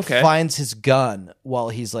she finds his gun while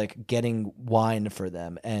he's like getting wine for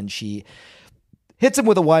them. And she hits him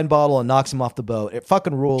with a wine bottle and knocks him off the boat. It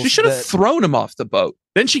fucking rules. She should have thrown him off the boat.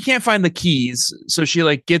 Then she can't find the keys. So she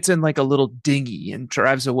like gets in like a little dinghy and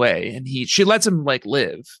drives away. And she lets him like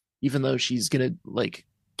live, even though she's going to like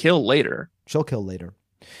kill later. She'll kill later.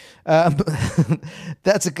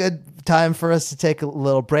 That's a good time for us to take a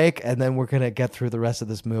little break, and then we're going to get through the rest of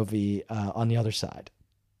this movie on the other side.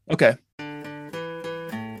 Okay.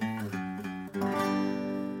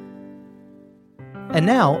 And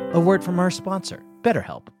now, a word from our sponsor,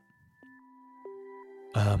 BetterHelp.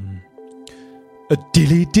 A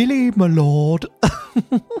dilly, my lord.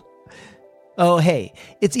 Oh, hey,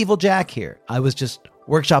 it's Evil Jack here. I was just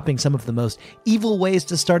workshopping some of the most evil ways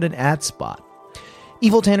to start an ad spot.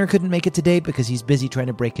 Evil Tanner couldn't make it today because he's busy trying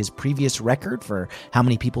to break his previous record for how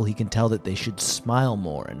many people he can tell that they should smile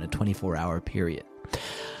more in a 24-hour period.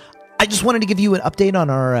 I just wanted to give you an update on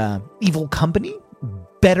our evil company,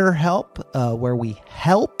 BetterHelp, where we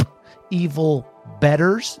help evil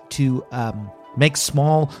bettors to make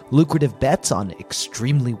small, lucrative bets on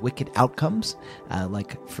extremely wicked outcomes.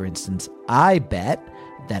 Like, for instance, I bet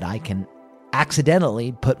that I can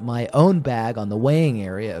accidentally put my own bag on the weighing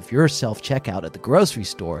area of your self-checkout at the grocery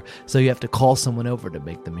store, so you have to call someone over to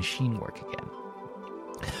make the machine work again.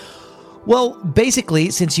 Well,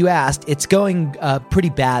 basically, since you asked, it's going pretty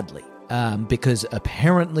badly. because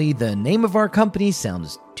apparently the name of our company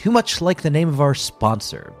sounds too much like the name of our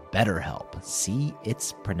sponsor, BetterHelp. See,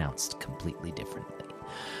 it's pronounced completely differently.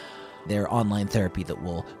 They're online therapy that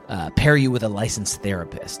will pair you with a licensed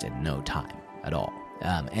therapist in no time at all.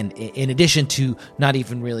 And in addition to not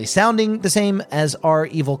even really sounding the same as our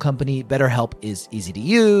evil company, BetterHelp is easy to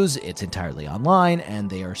use, it's entirely online, and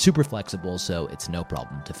they are super flexible, so it's no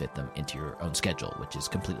problem to fit them into your own schedule, which is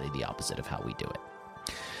completely the opposite of how we do it.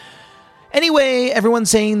 Anyway, everyone's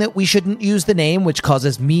saying that we shouldn't use the name, which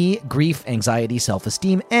causes me grief, anxiety,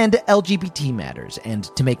 self-esteem, and LGBT matters. And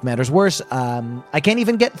to make matters worse, I can't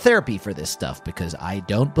even get therapy for this stuff because I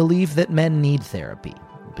don't believe that men need therapy,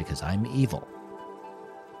 because I'm evil.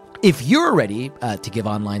 If you're ready to give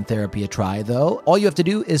online therapy a try, though, all you have to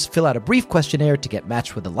do is fill out a brief questionnaire to get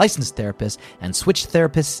matched with a licensed therapist and switch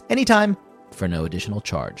therapists anytime for no additional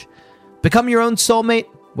charge. Become your own soulmate,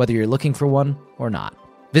 whether you're looking for one or not.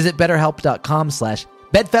 Visit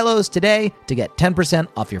BetterHelp.com/Bedfellows today to get 10%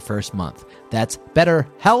 off your first month. That's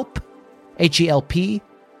BetterHelp,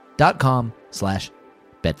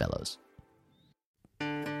 HELP.com/Bedfellows.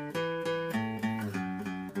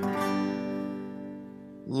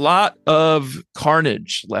 Lot of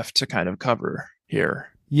carnage left to kind of cover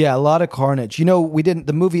here. Yeah, a lot of carnage. You know,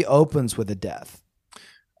 the movie opens with a death.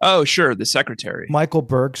 Oh, sure. The secretary. Michael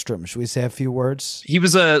Bergstrom. Should we say a few words? He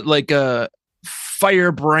was a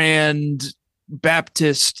firebrand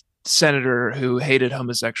Baptist senator who hated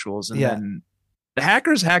homosexuals. And then the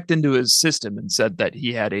hackers hacked into his system and said that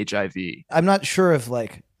he had HIV. I'm not sure if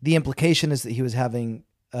the implication is that he was having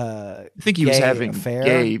I think he was having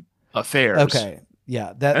gay affairs. Okay.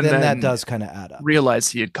 Yeah, that does kind of add up.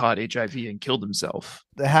 Realized he had caught HIV and killed himself.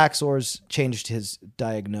 The Hacksaws changed his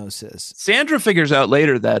diagnosis. Sandra figures out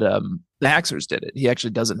later that the Hacksaws did it. He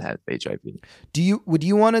actually doesn't have HIV. Would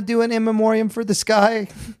you want to do an in memoriam for this guy?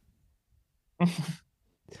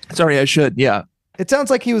 Sorry, I should. Yeah. It sounds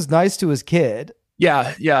like he was nice to his kid.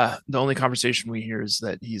 Yeah. The only conversation we hear is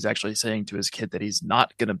that he's actually saying to his kid that he's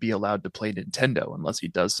not going to be allowed to play Nintendo unless he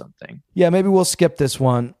does something. Yeah, maybe we'll skip this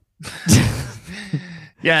one.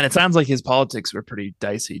 Yeah, and it sounds like his politics were pretty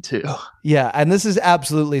dicey too. Yeah, and this is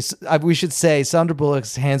absolutely, we should say Sandra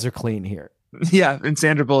Bullock's hands are clean here. Yeah, and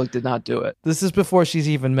Sandra Bullock did not do it. This is before she's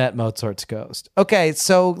even met Mozart's ghost. Okay,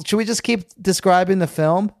 so should we just keep describing the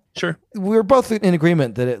film? Sure. We're both in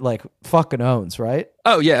agreement that it fucking owns, right?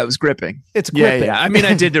 Oh yeah, it was gripping. It's gripping. Yeah. I mean,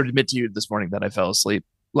 I did admit to you this morning that I fell asleep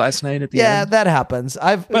last night at the end. Yeah, that happens.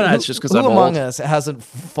 But that's just because I'm old. Who among us hasn't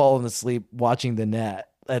fallen asleep watching the net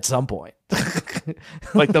at some point?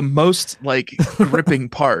 The most gripping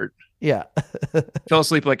part. Yeah. Fell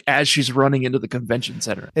asleep as she's running into the convention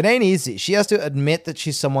center. It ain't easy. She has to admit that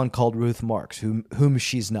she's someone called Ruth Marks, whom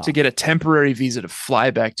she's not. To get a temporary visa to fly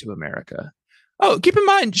back to America. Oh, keep in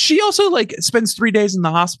mind, she also spends 3 days in the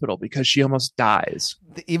hospital because she almost dies.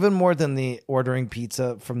 Even more than the ordering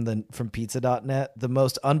pizza from pizza.net, the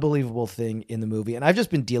most unbelievable thing in the movie, and I've just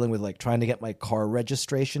been dealing with trying to get my car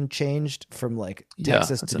registration changed from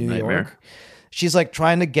Texas to New York. She's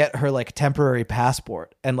trying to get her temporary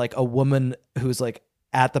passport, and a woman who's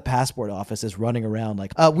at the passport office is running around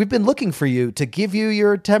we've been looking for you to give you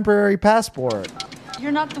your temporary passport.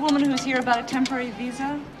 You're not the woman who's here about a temporary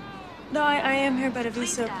visa? No, I am here about a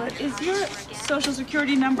visa, but Is your social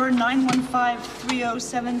security number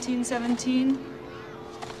 915-30-1717?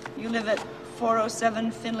 You live at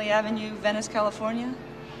 407 Finley Avenue, Venice, California?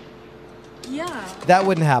 Yeah. That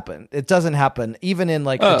wouldn't happen. It doesn't happen even in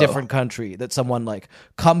a different country that someone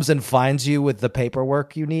comes and finds you with the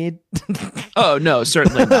paperwork you need. Oh no,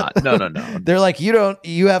 certainly not. No. They're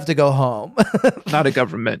you have to go home. Not a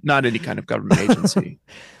government, not any kind of government agency.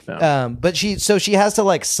 No. But she has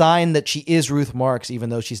to sign that she is Ruth Marks, even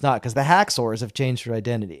though she's not, because the Hacksaws have changed her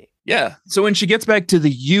identity. Yeah. So when she gets back to the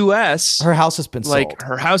U.S., her house has been sold.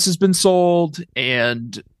 Her house has been sold,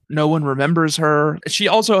 and no one remembers her. She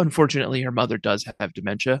also, unfortunately, her mother does have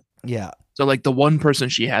dementia. Yeah. So the one person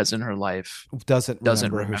she has in her life doesn't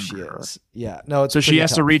remember who she is. Yeah. No. So she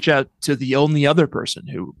has to reach out to the only other person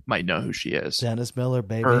who might know who she is. Dennis Miller,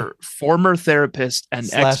 baby. Her former therapist and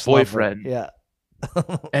ex-boyfriend. Yeah.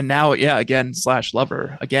 And now, again,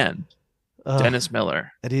 /lover again. Dennis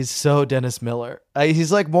Miller. And he's so Dennis Miller.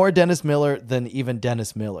 He's more Dennis Miller than even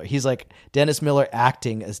Dennis Miller. He's Dennis Miller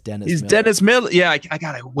acting as Dennis Miller. He's Dennis Miller. Yeah,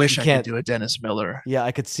 I wish I could do a Dennis Miller. Yeah,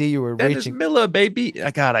 I could see you were Dennis reaching. Miller, baby.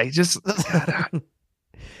 I'm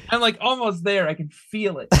almost there. I can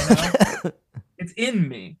feel it. You know? It's in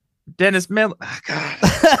me. Dennis Miller. Oh,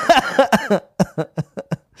 God.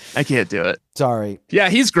 I can't do it. Sorry. Yeah,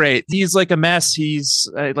 he's great. He's a mess. He's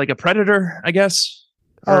a predator, I guess.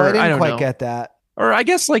 I didn't quite get that. Or I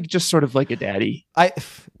guess like just sort of like a daddy. I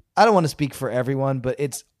don't want to speak for everyone, but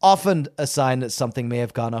it's often a sign that something may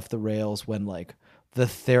have gone off the rails when like the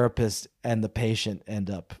therapist and the patient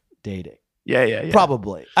end up dating. Yeah.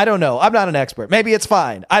 Probably. I don't know. I'm not an expert. Maybe it's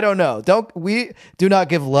fine. I don't know. We do not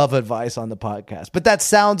give love advice on the podcast, but that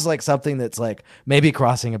sounds like something that's like maybe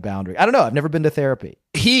crossing a boundary. I don't know. I've never been to therapy.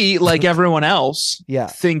 He, like everyone else, yeah,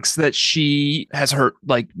 thinks that she has hurt,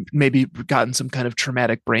 like maybe gotten some kind of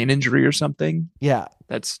traumatic brain injury or something. Yeah.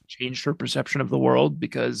 That's changed her perception of the world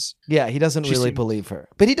because. Yeah. He doesn't really believe her,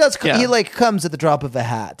 but he does. Yeah. He like comes at the drop of a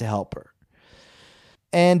hat to help her.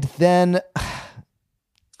 And then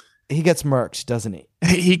he gets murked, doesn't he?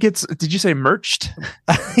 He gets, did you say murched?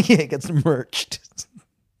 Yeah, he gets murched.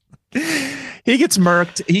 He gets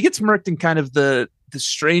murked. He gets murked in kind of the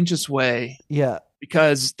strangest way. Yeah.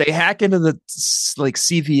 Because they hack into the like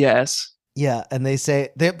CVS. Yeah, and they say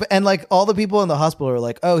and like all the people in the hospital are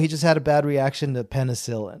like, "Oh, he just had a bad reaction to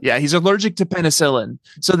penicillin." Yeah, he's allergic to penicillin.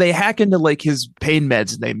 So they hack into like his pain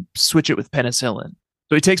meds and they switch it with penicillin.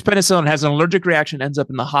 So he takes penicillin, has an allergic reaction, ends up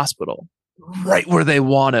in the hospital, right where they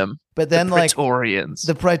want him. But then the Praetorians.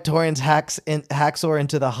 The Praetorians hacksaw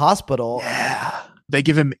into the hospital. Yeah, they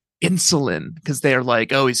give him insulin because they're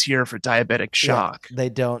like, oh, he's here for diabetic shock. Yeah, they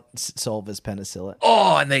don't solve his penicillin.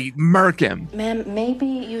 Oh, and they murk him. Ma'am, maybe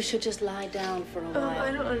you should just lie down for a while.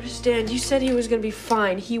 I don't understand. You said he was going to be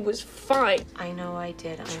fine. He was fine. I know I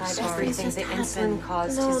did. I'm Tried sorry. everything. The insulin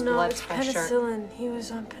caused No, his blood it's pressure. penicillin. He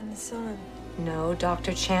was on penicillin. No,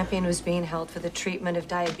 Dr. Champion was being held for the treatment of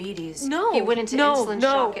diabetes. No. He went into insulin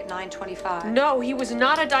shock at 9:25. No, he was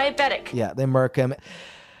not a diabetic. Yeah, they murk him.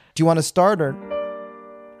 Do you want to start or?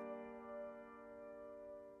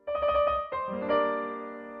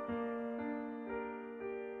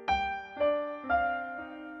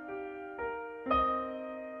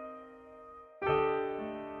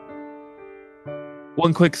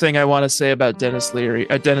 One quick thing I want to say about Dennis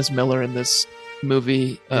Miller in this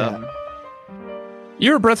movie.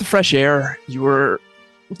 You're a breath of fresh air. You were.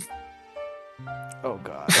 Oh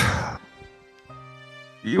God.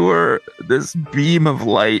 You were this beam of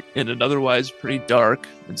light in an otherwise pretty dark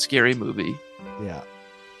and scary movie. Yeah.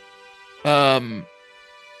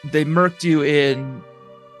 They murked you in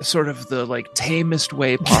sort of the like tamest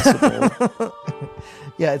way possible.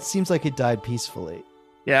 Yeah, it seems like he died peacefully.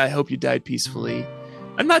 Yeah, I hope you died peacefully.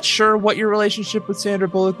 I'm not sure what your relationship with Sandra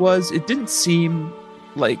Bullock was. It didn't seem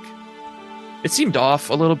like... It seemed off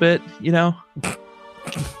a little bit, you know? I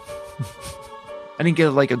didn't get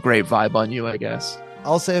like a great vibe on you, I guess.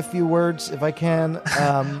 I'll say a few words if I can.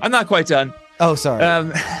 I'm not quite done. Oh, sorry.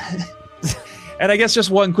 And I guess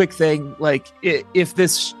just one quick thing, like if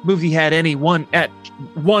this movie had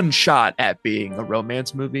one shot at being a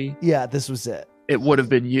romance movie, yeah, this was it. It would have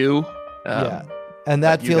been you. Yeah, and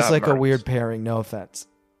that feels like a weird pairing. No offense.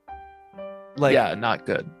 Like, yeah, not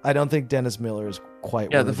good. I don't think Dennis Miller is quite.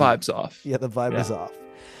 Yeah, worthy. The vibe's off. Yeah, the vibe is off.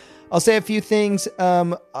 I'll say a few things.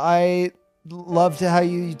 I loved how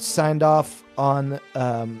you signed off on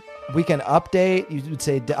Weekend Update. You would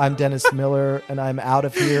say, "I'm Dennis Miller and I'm out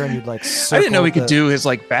of here," and you'd like. I didn't know he could do his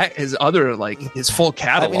like his full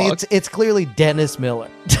catalog. I mean, it's clearly Dennis Miller.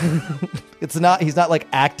 It's not. He's not like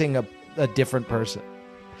acting a different person.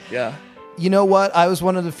 Yeah. You know what? I was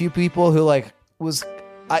one of the few people who like was.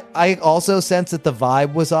 I also sensed that the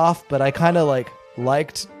vibe was off, but I kind of like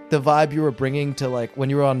liked the vibe you were bringing to like when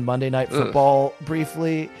you were on Monday Night Football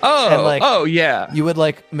briefly. And like, yeah. You would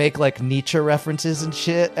like make like Nietzsche references and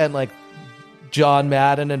shit, and like John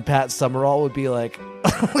Madden and Pat Summerall would be like,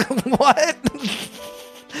 "What?"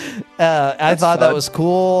 I thought that was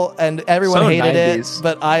cool, and everyone hated 90s. It,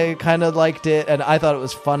 but I kind of liked it, and I thought it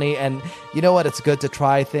was funny. And you know what? It's good to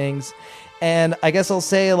try things. And I guess I'll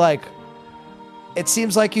say like. It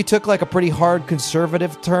seems like you took like a pretty hard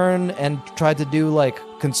conservative turn and tried to do like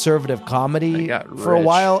conservative comedy for a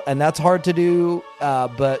while, and that's hard to do.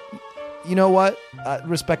 But you know what?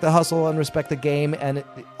 Respect the hustle and respect the game, and it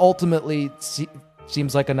ultimately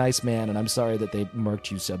seems like a nice man. And I'm sorry that they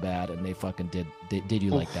murked you so bad, and they fucking did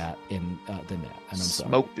you like that in the net. And I'm sorry.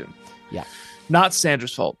 Smoked him. Yeah, not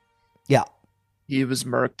Sandra's fault. Yeah, he was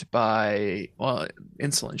murked by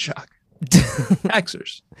insulin shock.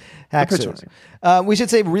 Hackers. We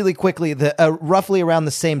should say really quickly that roughly around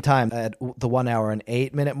the same time at the 1 hour and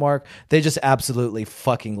 8 minute mark, they just absolutely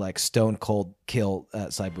fucking like stone cold kill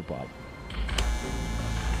Cyber Bob.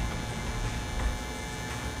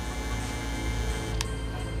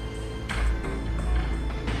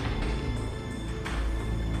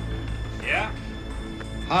 Yeah.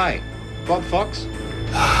 Hi, Bob Fox.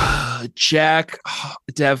 Jack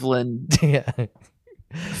Devlin. Yeah.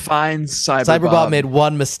 finds Cyberbob. Cyberbob made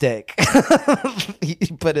one mistake. He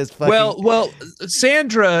put his fucking... Well,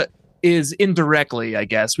 Sandra is indirectly, I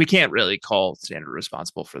guess. We can't really call Sandra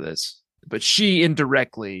responsible for this, but she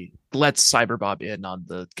indirectly lets Cyberbob in on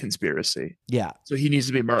the conspiracy. Yeah. So he needs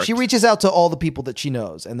to be murked. She reaches out to all the people that she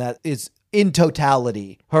knows, and that is in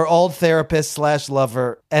totality her old therapist /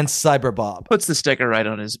 lover and Cyberbob. Puts the sticker right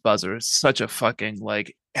on his buzzer. It's such a fucking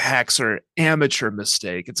like hacker amateur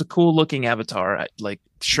mistake. It's a cool looking avatar, like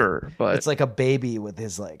sure, but it's like a baby with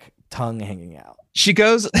his like tongue hanging out. She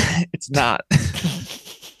goes, it's not.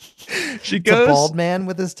 She It's goes a bald man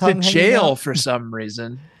with his tongue to hanging jail out. for some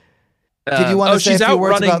reason. Did you want to say a she's few out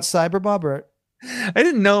words running- about Cyberbob? Or I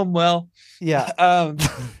didn't know him well. Yeah.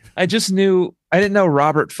 I just knew I didn't know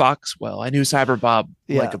Robert Fox well. I knew Cyberbob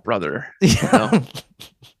like a brother. You know?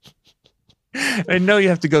 I know you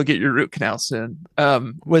have to go get your root canal soon.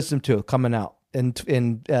 Wisdom 2 coming out in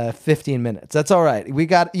 15 minutes. That's all right. We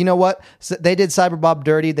got, you know what? So they did Cyberbob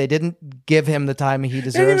dirty. They didn't give him the time he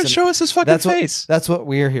deserves. They didn't even show us his fucking face. That's what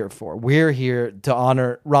we're here for. We're here to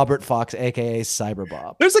honor Robert Fox, aka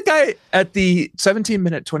Cyberbob. There's a guy at the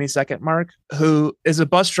 17-minute, 20-second mark who is a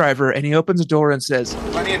bus driver, and he opens a door and says,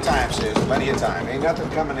 Plenty of time, sis. Plenty of time. Ain't nothing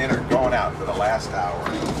coming in or going out for the last hour.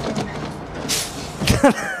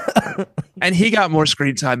 and he got more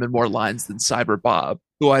screen time and more lines than Cyberbob,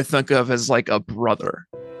 who I think of as like a brother.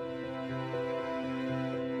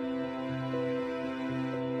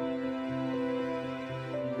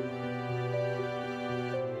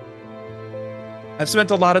 I've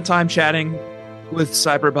spent a lot of time chatting with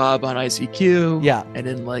Cyberbob on ICQ. Yeah. And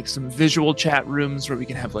in like some visual chat rooms where we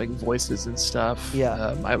can have like voices and stuff.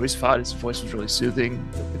 Yeah. I always thought his voice was really soothing.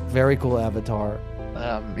 Very cool avatar.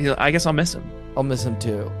 I guess I'll miss him. I'll miss him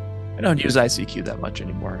too. I don't use ICQ that much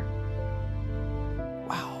anymore.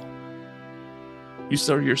 Wow.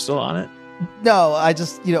 You're still on it? No, I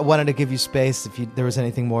just wanted to give you space. If there was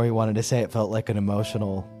anything more you wanted to say, it felt like an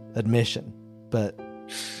emotional admission. But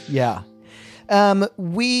yeah.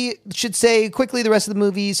 We should say quickly the rest of the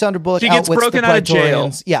movie. Sandra Bullock She gets outwits broken the out of jail.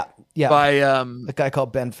 Praetorians. Yeah. By a guy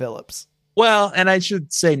called Ben Phillips. Well, and I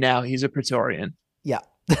should say now he's a Praetorian. Yeah.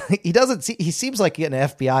 He seems like an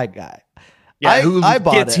FBI guy. Yeah, I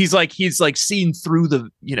bought it. He's like seen through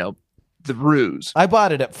the the ruse. I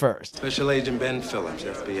bought it at first. Special Agent Ben Phillips,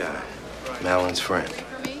 FBI. Malin's friend.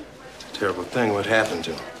 Terrible thing. What happened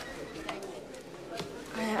to him?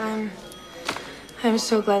 I'm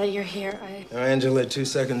so glad that you're here. Now, Angela, 2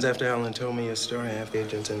 seconds after Alan told me your story, half the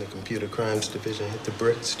agents in the computer crimes division hit the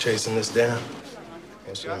bricks chasing us down.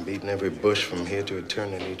 Guess I'm beating every bush from here to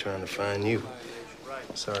eternity trying to find you.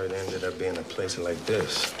 Sorry it ended up being a place like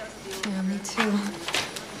this. Yeah, me too.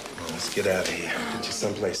 Well, let's get out of here. Get you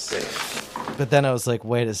someplace safe. But then I was like,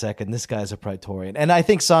 wait a second, this guy's a Praetorian. And I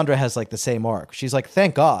think Sandra has like the same arc. She's like,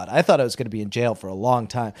 thank God. I thought I was going to be in jail for a long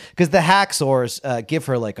time. Because the Hacksaws give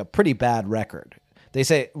her like a pretty bad record. They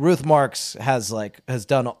say Ruth Marks has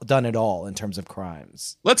done it all in terms of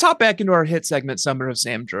crimes. Let's hop back into our hit segment, Summer of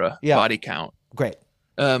Sandra, Body Count. Great.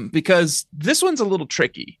 Because this one's a little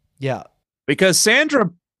tricky. Yeah. Because Sandra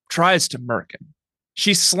tries to murk him.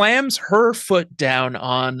 She slams her foot down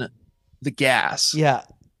on the gas. Yeah.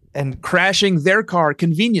 And crashing their car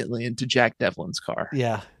conveniently into Jack Devlin's car.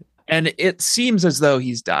 Yeah. And it seems as though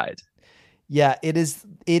he's died. Yeah, it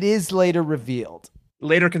is later revealed.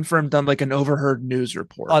 Later confirmed on like an overheard news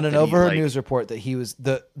report. On an overheard news report that he was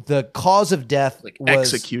the cause of death was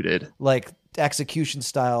executed. Like execution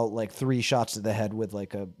style, like 3 shots to the head with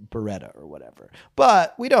like a Beretta or whatever.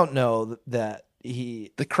 But we don't know that the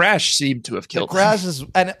crash seemed to have killed the crash him.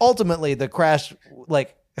 And ultimately the crash,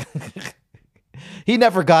 like he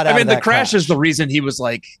never got out. I mean, of the that crash is the reason he was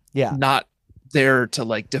like not there to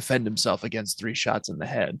like defend himself against 3 shots in the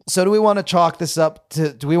head. So do we want to chalk this up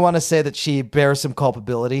to, do we want to say that she bears some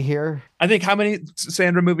culpability here? I think how many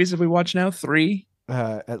Sandra movies have we watched now? 3?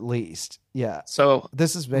 At least. Yeah. So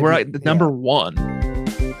this is maybe, we're at number 1.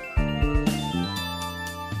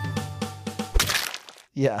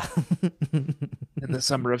 Yeah. In the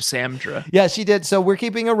Summer of Sandra. Yeah, she did. So we're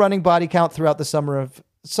keeping a running body count throughout the Summer of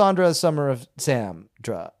Sandra, Summer of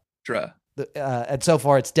Samdra. And so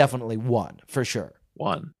far it's definitely 1 for sure.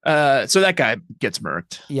 1. So that guy gets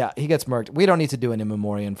murked. Yeah, he gets murked. We don't need to do an in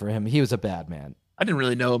memoriam for him. He was a bad man. I didn't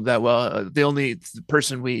really know him that well. The only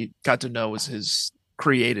person we got to know was his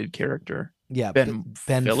created character. Yeah, Ben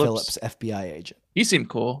Phillips, FBI agent. He seemed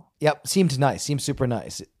cool. Yep, seemed nice. Seemed super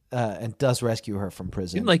nice. And does rescue her from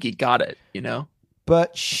prison. Seemed like he got it,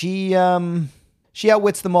 But she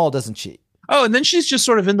outwits them all, doesn't she? Oh, and then she's just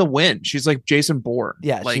sort of in the wind. She's like Jason Bourne.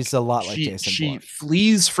 Yeah, like, she's a lot like Jason Bourne. She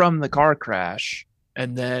flees from the car crash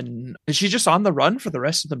And then is she just on the run for the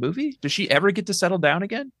rest of the movie? Does she ever get to settle down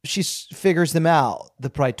again? She figures them out, the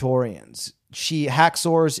Praetorians. She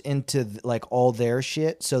hacksaws into like all their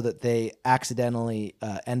shit so that they accidentally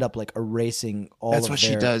end up like erasing all That's of what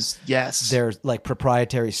their, she does. Yes. Their like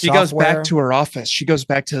proprietary She software. goes back to her office. She goes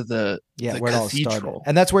back to the where it all started. cathedral.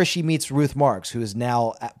 And that's where she meets Ruth Marks, who is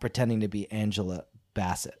now pretending to be Angela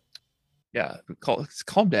Bassett. Yeah.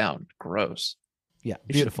 Calm down. Gross. Yeah.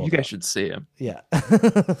 Beautiful. You guys should see him. Yeah.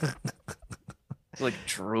 He's like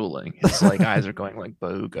drooling. His like eyes are going like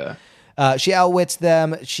booga. She outwits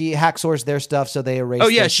them. She hacksaws their stuff, so they erase. Oh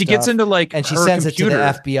yeah, their she stuff, gets into like and she her sends computer.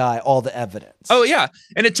 it to the FBI, all the evidence. Oh yeah,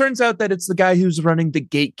 and it turns out that it's the guy who's running the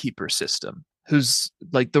gatekeeper system, who's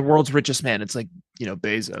like the world's richest man. It's like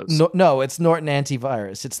Bezos. No, it's Norton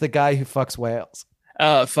Antivirus. It's the guy who fucks whales.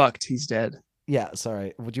 Fucked. He's dead. Yeah,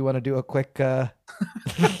 sorry. Would you want to do a quick? I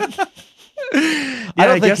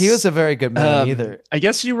don't think he was a very good man either. I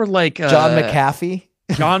guess you were like John McAfee.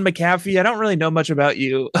 John McAfee. I don't really know much about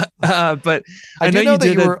you, but I know you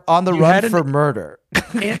that you were on the run for murder.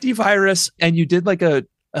 Antivirus, and you did like a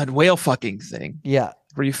whale fucking thing. Yeah,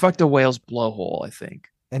 where you fucked a whale's blowhole, I think.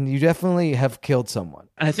 And you definitely have killed someone.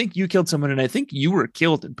 And I think you killed someone, and I think you were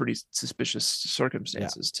killed in pretty suspicious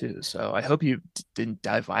circumstances too. So I hope you didn't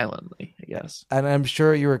die violently, I guess. And I'm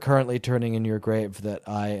sure you are currently turning in your grave that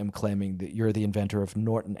I am claiming that you're the inventor of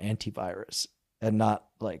Norton Antivirus and not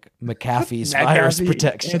like McAfee's virus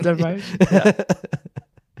protection.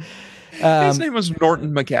 His name was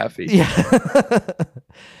Norton McAfee. Yeah.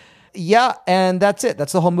 Yeah, and that's it.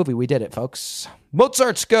 That's the whole movie. We did it, folks.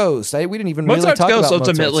 Mozart's Ghost. We didn't even really talk about Mozart's Mozart's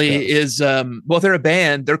ultimately Ghost. is well, they're a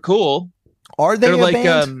band. They're cool. Are they They're a like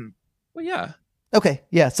band? well, yeah. Okay,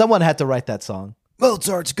 yeah. Someone had to write that song.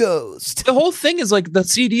 Mozart's Ghost. The whole thing is like the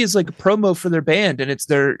CD is like a promo for their band, and it's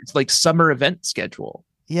their like summer event schedule.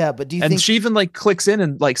 Yeah, but do you and think she even like clicks in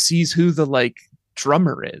and like sees who the like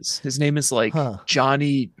drummer is? His name is like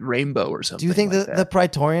Johnny Rainbow or something. Do you think like the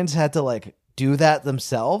Praetorians had to like do that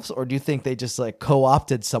themselves, or do you think they just like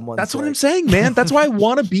co-opted someone? That's what I'm saying, man. That's why I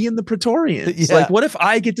want to be in the Praetorians. Yeah. Like, what if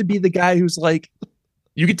I get to be the guy who's like,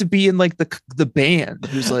 you get to be in like the band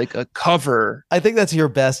who's like a cover? I think that's your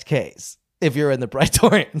best case if you're in the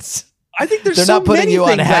Praetorians. I think they're not putting you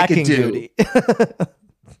on hacking do. duty.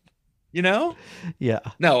 You know? Yeah.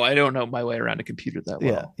 No, I don't know my way around a computer that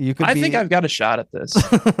well. Yeah, you could. I think I've got a shot at this.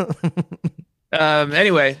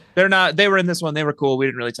 Anyway, they were in this one. They were cool. We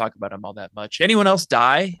didn't really talk about them all that much. Anyone else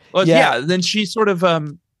die? Well, yeah. Then she sort of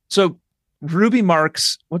so Ruby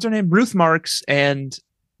Marks, what's her name? Ruth Marks and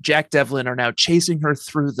Jack Devlin are now chasing her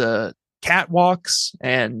through the catwalks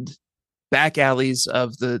and back alleys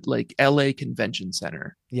of the like LA Convention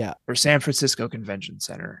Center. Yeah. Or San Francisco Convention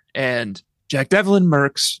Center. And Jack Devlin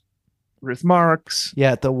murks Ruth Marks.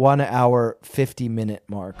 Yeah, at the 1 hour 50-minute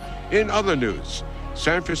mark. In other news,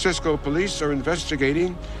 San Francisco police are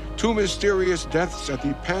investigating 2 mysterious deaths at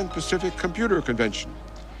the Pan Pacific Computer Convention.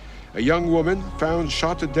 A young woman found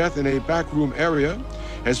shot to death in a backroom area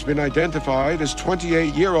has been identified as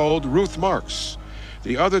 28-year-old Ruth Marks.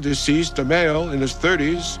 The other deceased, a male in his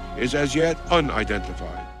 30s, is as yet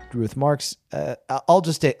unidentified. Ruth Marks.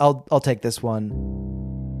 I'll take this one.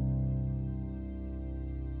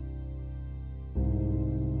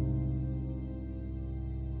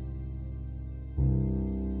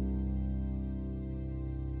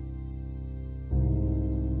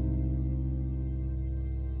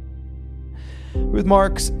 Ruth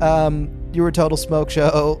Marks, you were a total smoke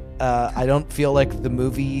show. I don't feel like the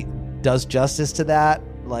movie does justice to that,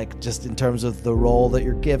 like just in terms of the role that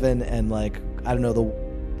you're given, and like I don't know,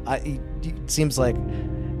 it seems like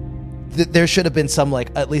there should have been some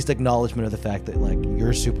like at least acknowledgement of the fact that like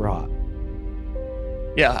you're super hot.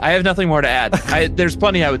 Yeah, I have nothing more to add. There's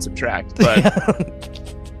plenty I would subtract, but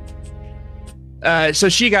so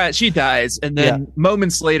she dies, and then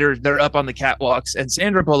moments later they're up on the catwalks, and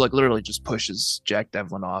Sandra Bullock literally just pushes Jack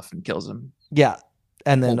Devlin off and kills him. Yeah,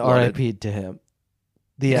 and then R.I.P. to him.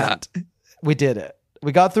 The end. We did it.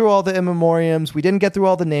 We got through all the in memoriams. We didn't get through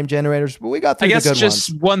all the name generators, but we got through the good ones. I guess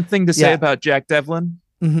just one thing to say about Jack Devlin.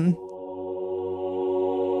 Mm-hmm.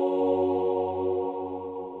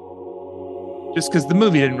 Just because the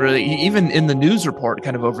movie didn't really, even in the news report,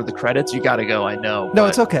 kind of over the credits, you got to go. I know. No,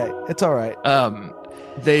 it's okay. It's all right.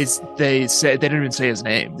 They say they didn't even say his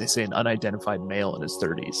name. They say an unidentified male in his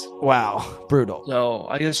 30s. Wow, brutal. So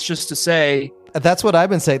I guess just to say, that's what I've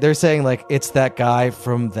been saying. They're saying like it's that guy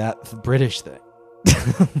from that British thing.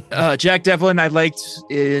 Jack Devlin, I liked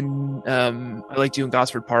you in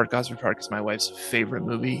Gosford Park. Gosford Park is my wife's favorite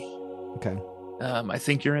movie. Okay. I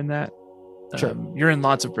think you're in that. Sure. You're in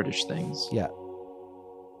lots of British things. Yeah.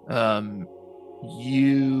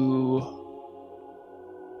 you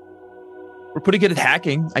were pretty good at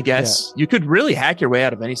hacking, I guess. You could really hack your way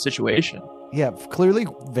out of any situation. Yeah, clearly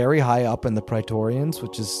very high up in the Praetorians,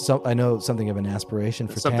 which is I know something of an aspiration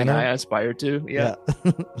for something Tanner. I aspire to. Yeah.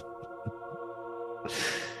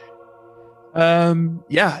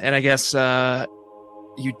 And I guess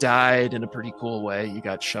you died in a pretty cool way. You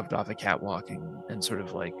got shoved off a catwalk and sort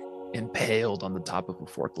of like impaled on the top of a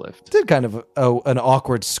forklift. Did kind of an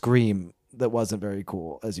awkward scream that wasn't very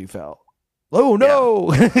cool as you fell. Oh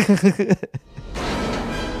no! Yeah.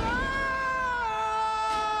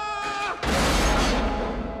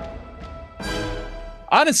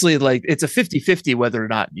 Honestly, like it's a 50-50 whether or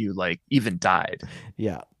not you like even died.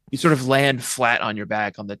 Yeah. You sort of land flat on your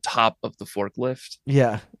back on the top of the forklift.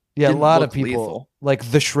 Yeah. Yeah. Didn't a lot of look people lethal.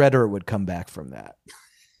 like the Shredder would come back from that.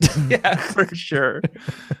 Yeah, for sure.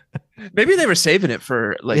 Maybe they were saving it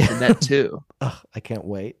for like the net too. I can't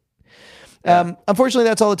wait. Unfortunately,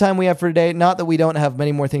 that's all the time we have for today. Not that we don't have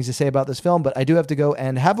many more things to say about this film, but I do have to go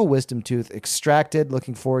and have a wisdom tooth extracted.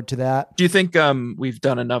 Looking forward to that. Do you think we've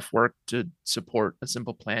done enough work to support A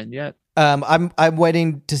Simple Plan yet? I'm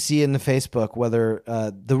waiting to see in the Facebook whether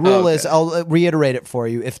the rule is, I'll reiterate it for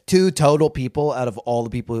you. If 2 total people out of all the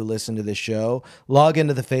people who listen to this show log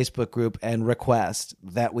into the Facebook group and request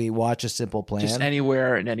that we watch A Simple Plan. Just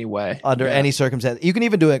anywhere in any way. Under any circumstance. You can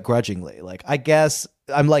even do it grudgingly. Like, I guess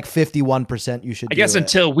I'm like 51% you should I guess do it.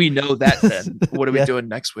 until we know that, then what are we doing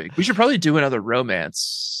next week? We should probably do another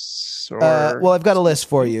romance. Well, I've got a list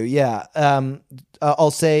for you. Yeah.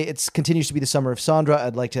 I'll say it continues to be the summer of Sandra.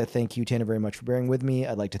 I'd like to thank you, Tanner, very much for bearing with me.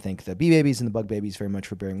 I'd like to thank the Bee Babies and the Bug Babies very much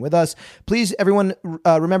for bearing with us. Please, everyone,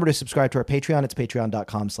 remember to subscribe to our Patreon. It's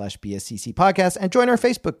patreon.com/BSCC podcast and join our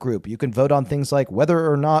Facebook group. You can vote on things like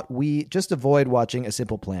whether or not we just avoid watching A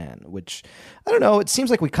Simple Plan, which I don't know. It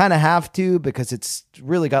seems like we kind of have to because it's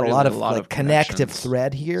really got a lot of connective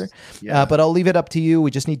thread here. Yeah. But I'll leave it up to you.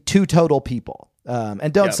 We just need 2 total people.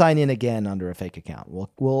 And don't sign in again under a fake account.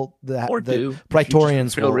 The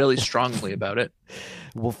Praetorians feel really strongly about it.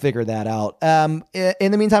 We'll figure that out.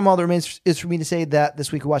 In the meantime, all that remains is for me to say that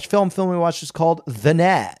this week we watched film. Film we watched is called The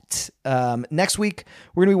Net. Next week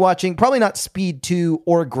we're going to be watching probably not Speed 2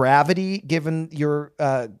 or Gravity, given your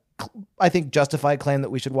I think justified claim that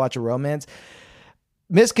we should watch a romance.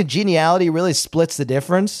 Miss Congeniality really splits the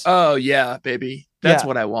difference. Oh yeah, baby. That's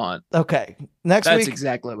what I want. Okay. That's week,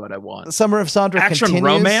 exactly what I want. The Summer of Sandra action continues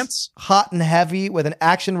romance, hot and heavy with an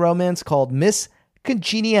action romance called Miss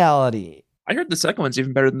Congeniality. I heard the second one's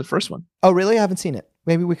even better than the first one. Oh, really? I haven't seen it.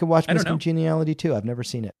 Maybe we could watch Miss don't know. Congeniality too. I've never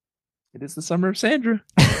seen it. It is the Summer of Sandra.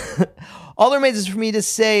 All that remains is for me to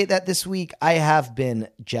say that this week I have been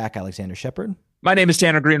Jack Alexander Shepard. My name is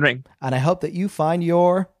Tanner Greenring. And I hope that you find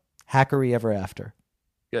your hackery ever after.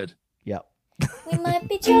 Good. Yep. We might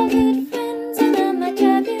be childhood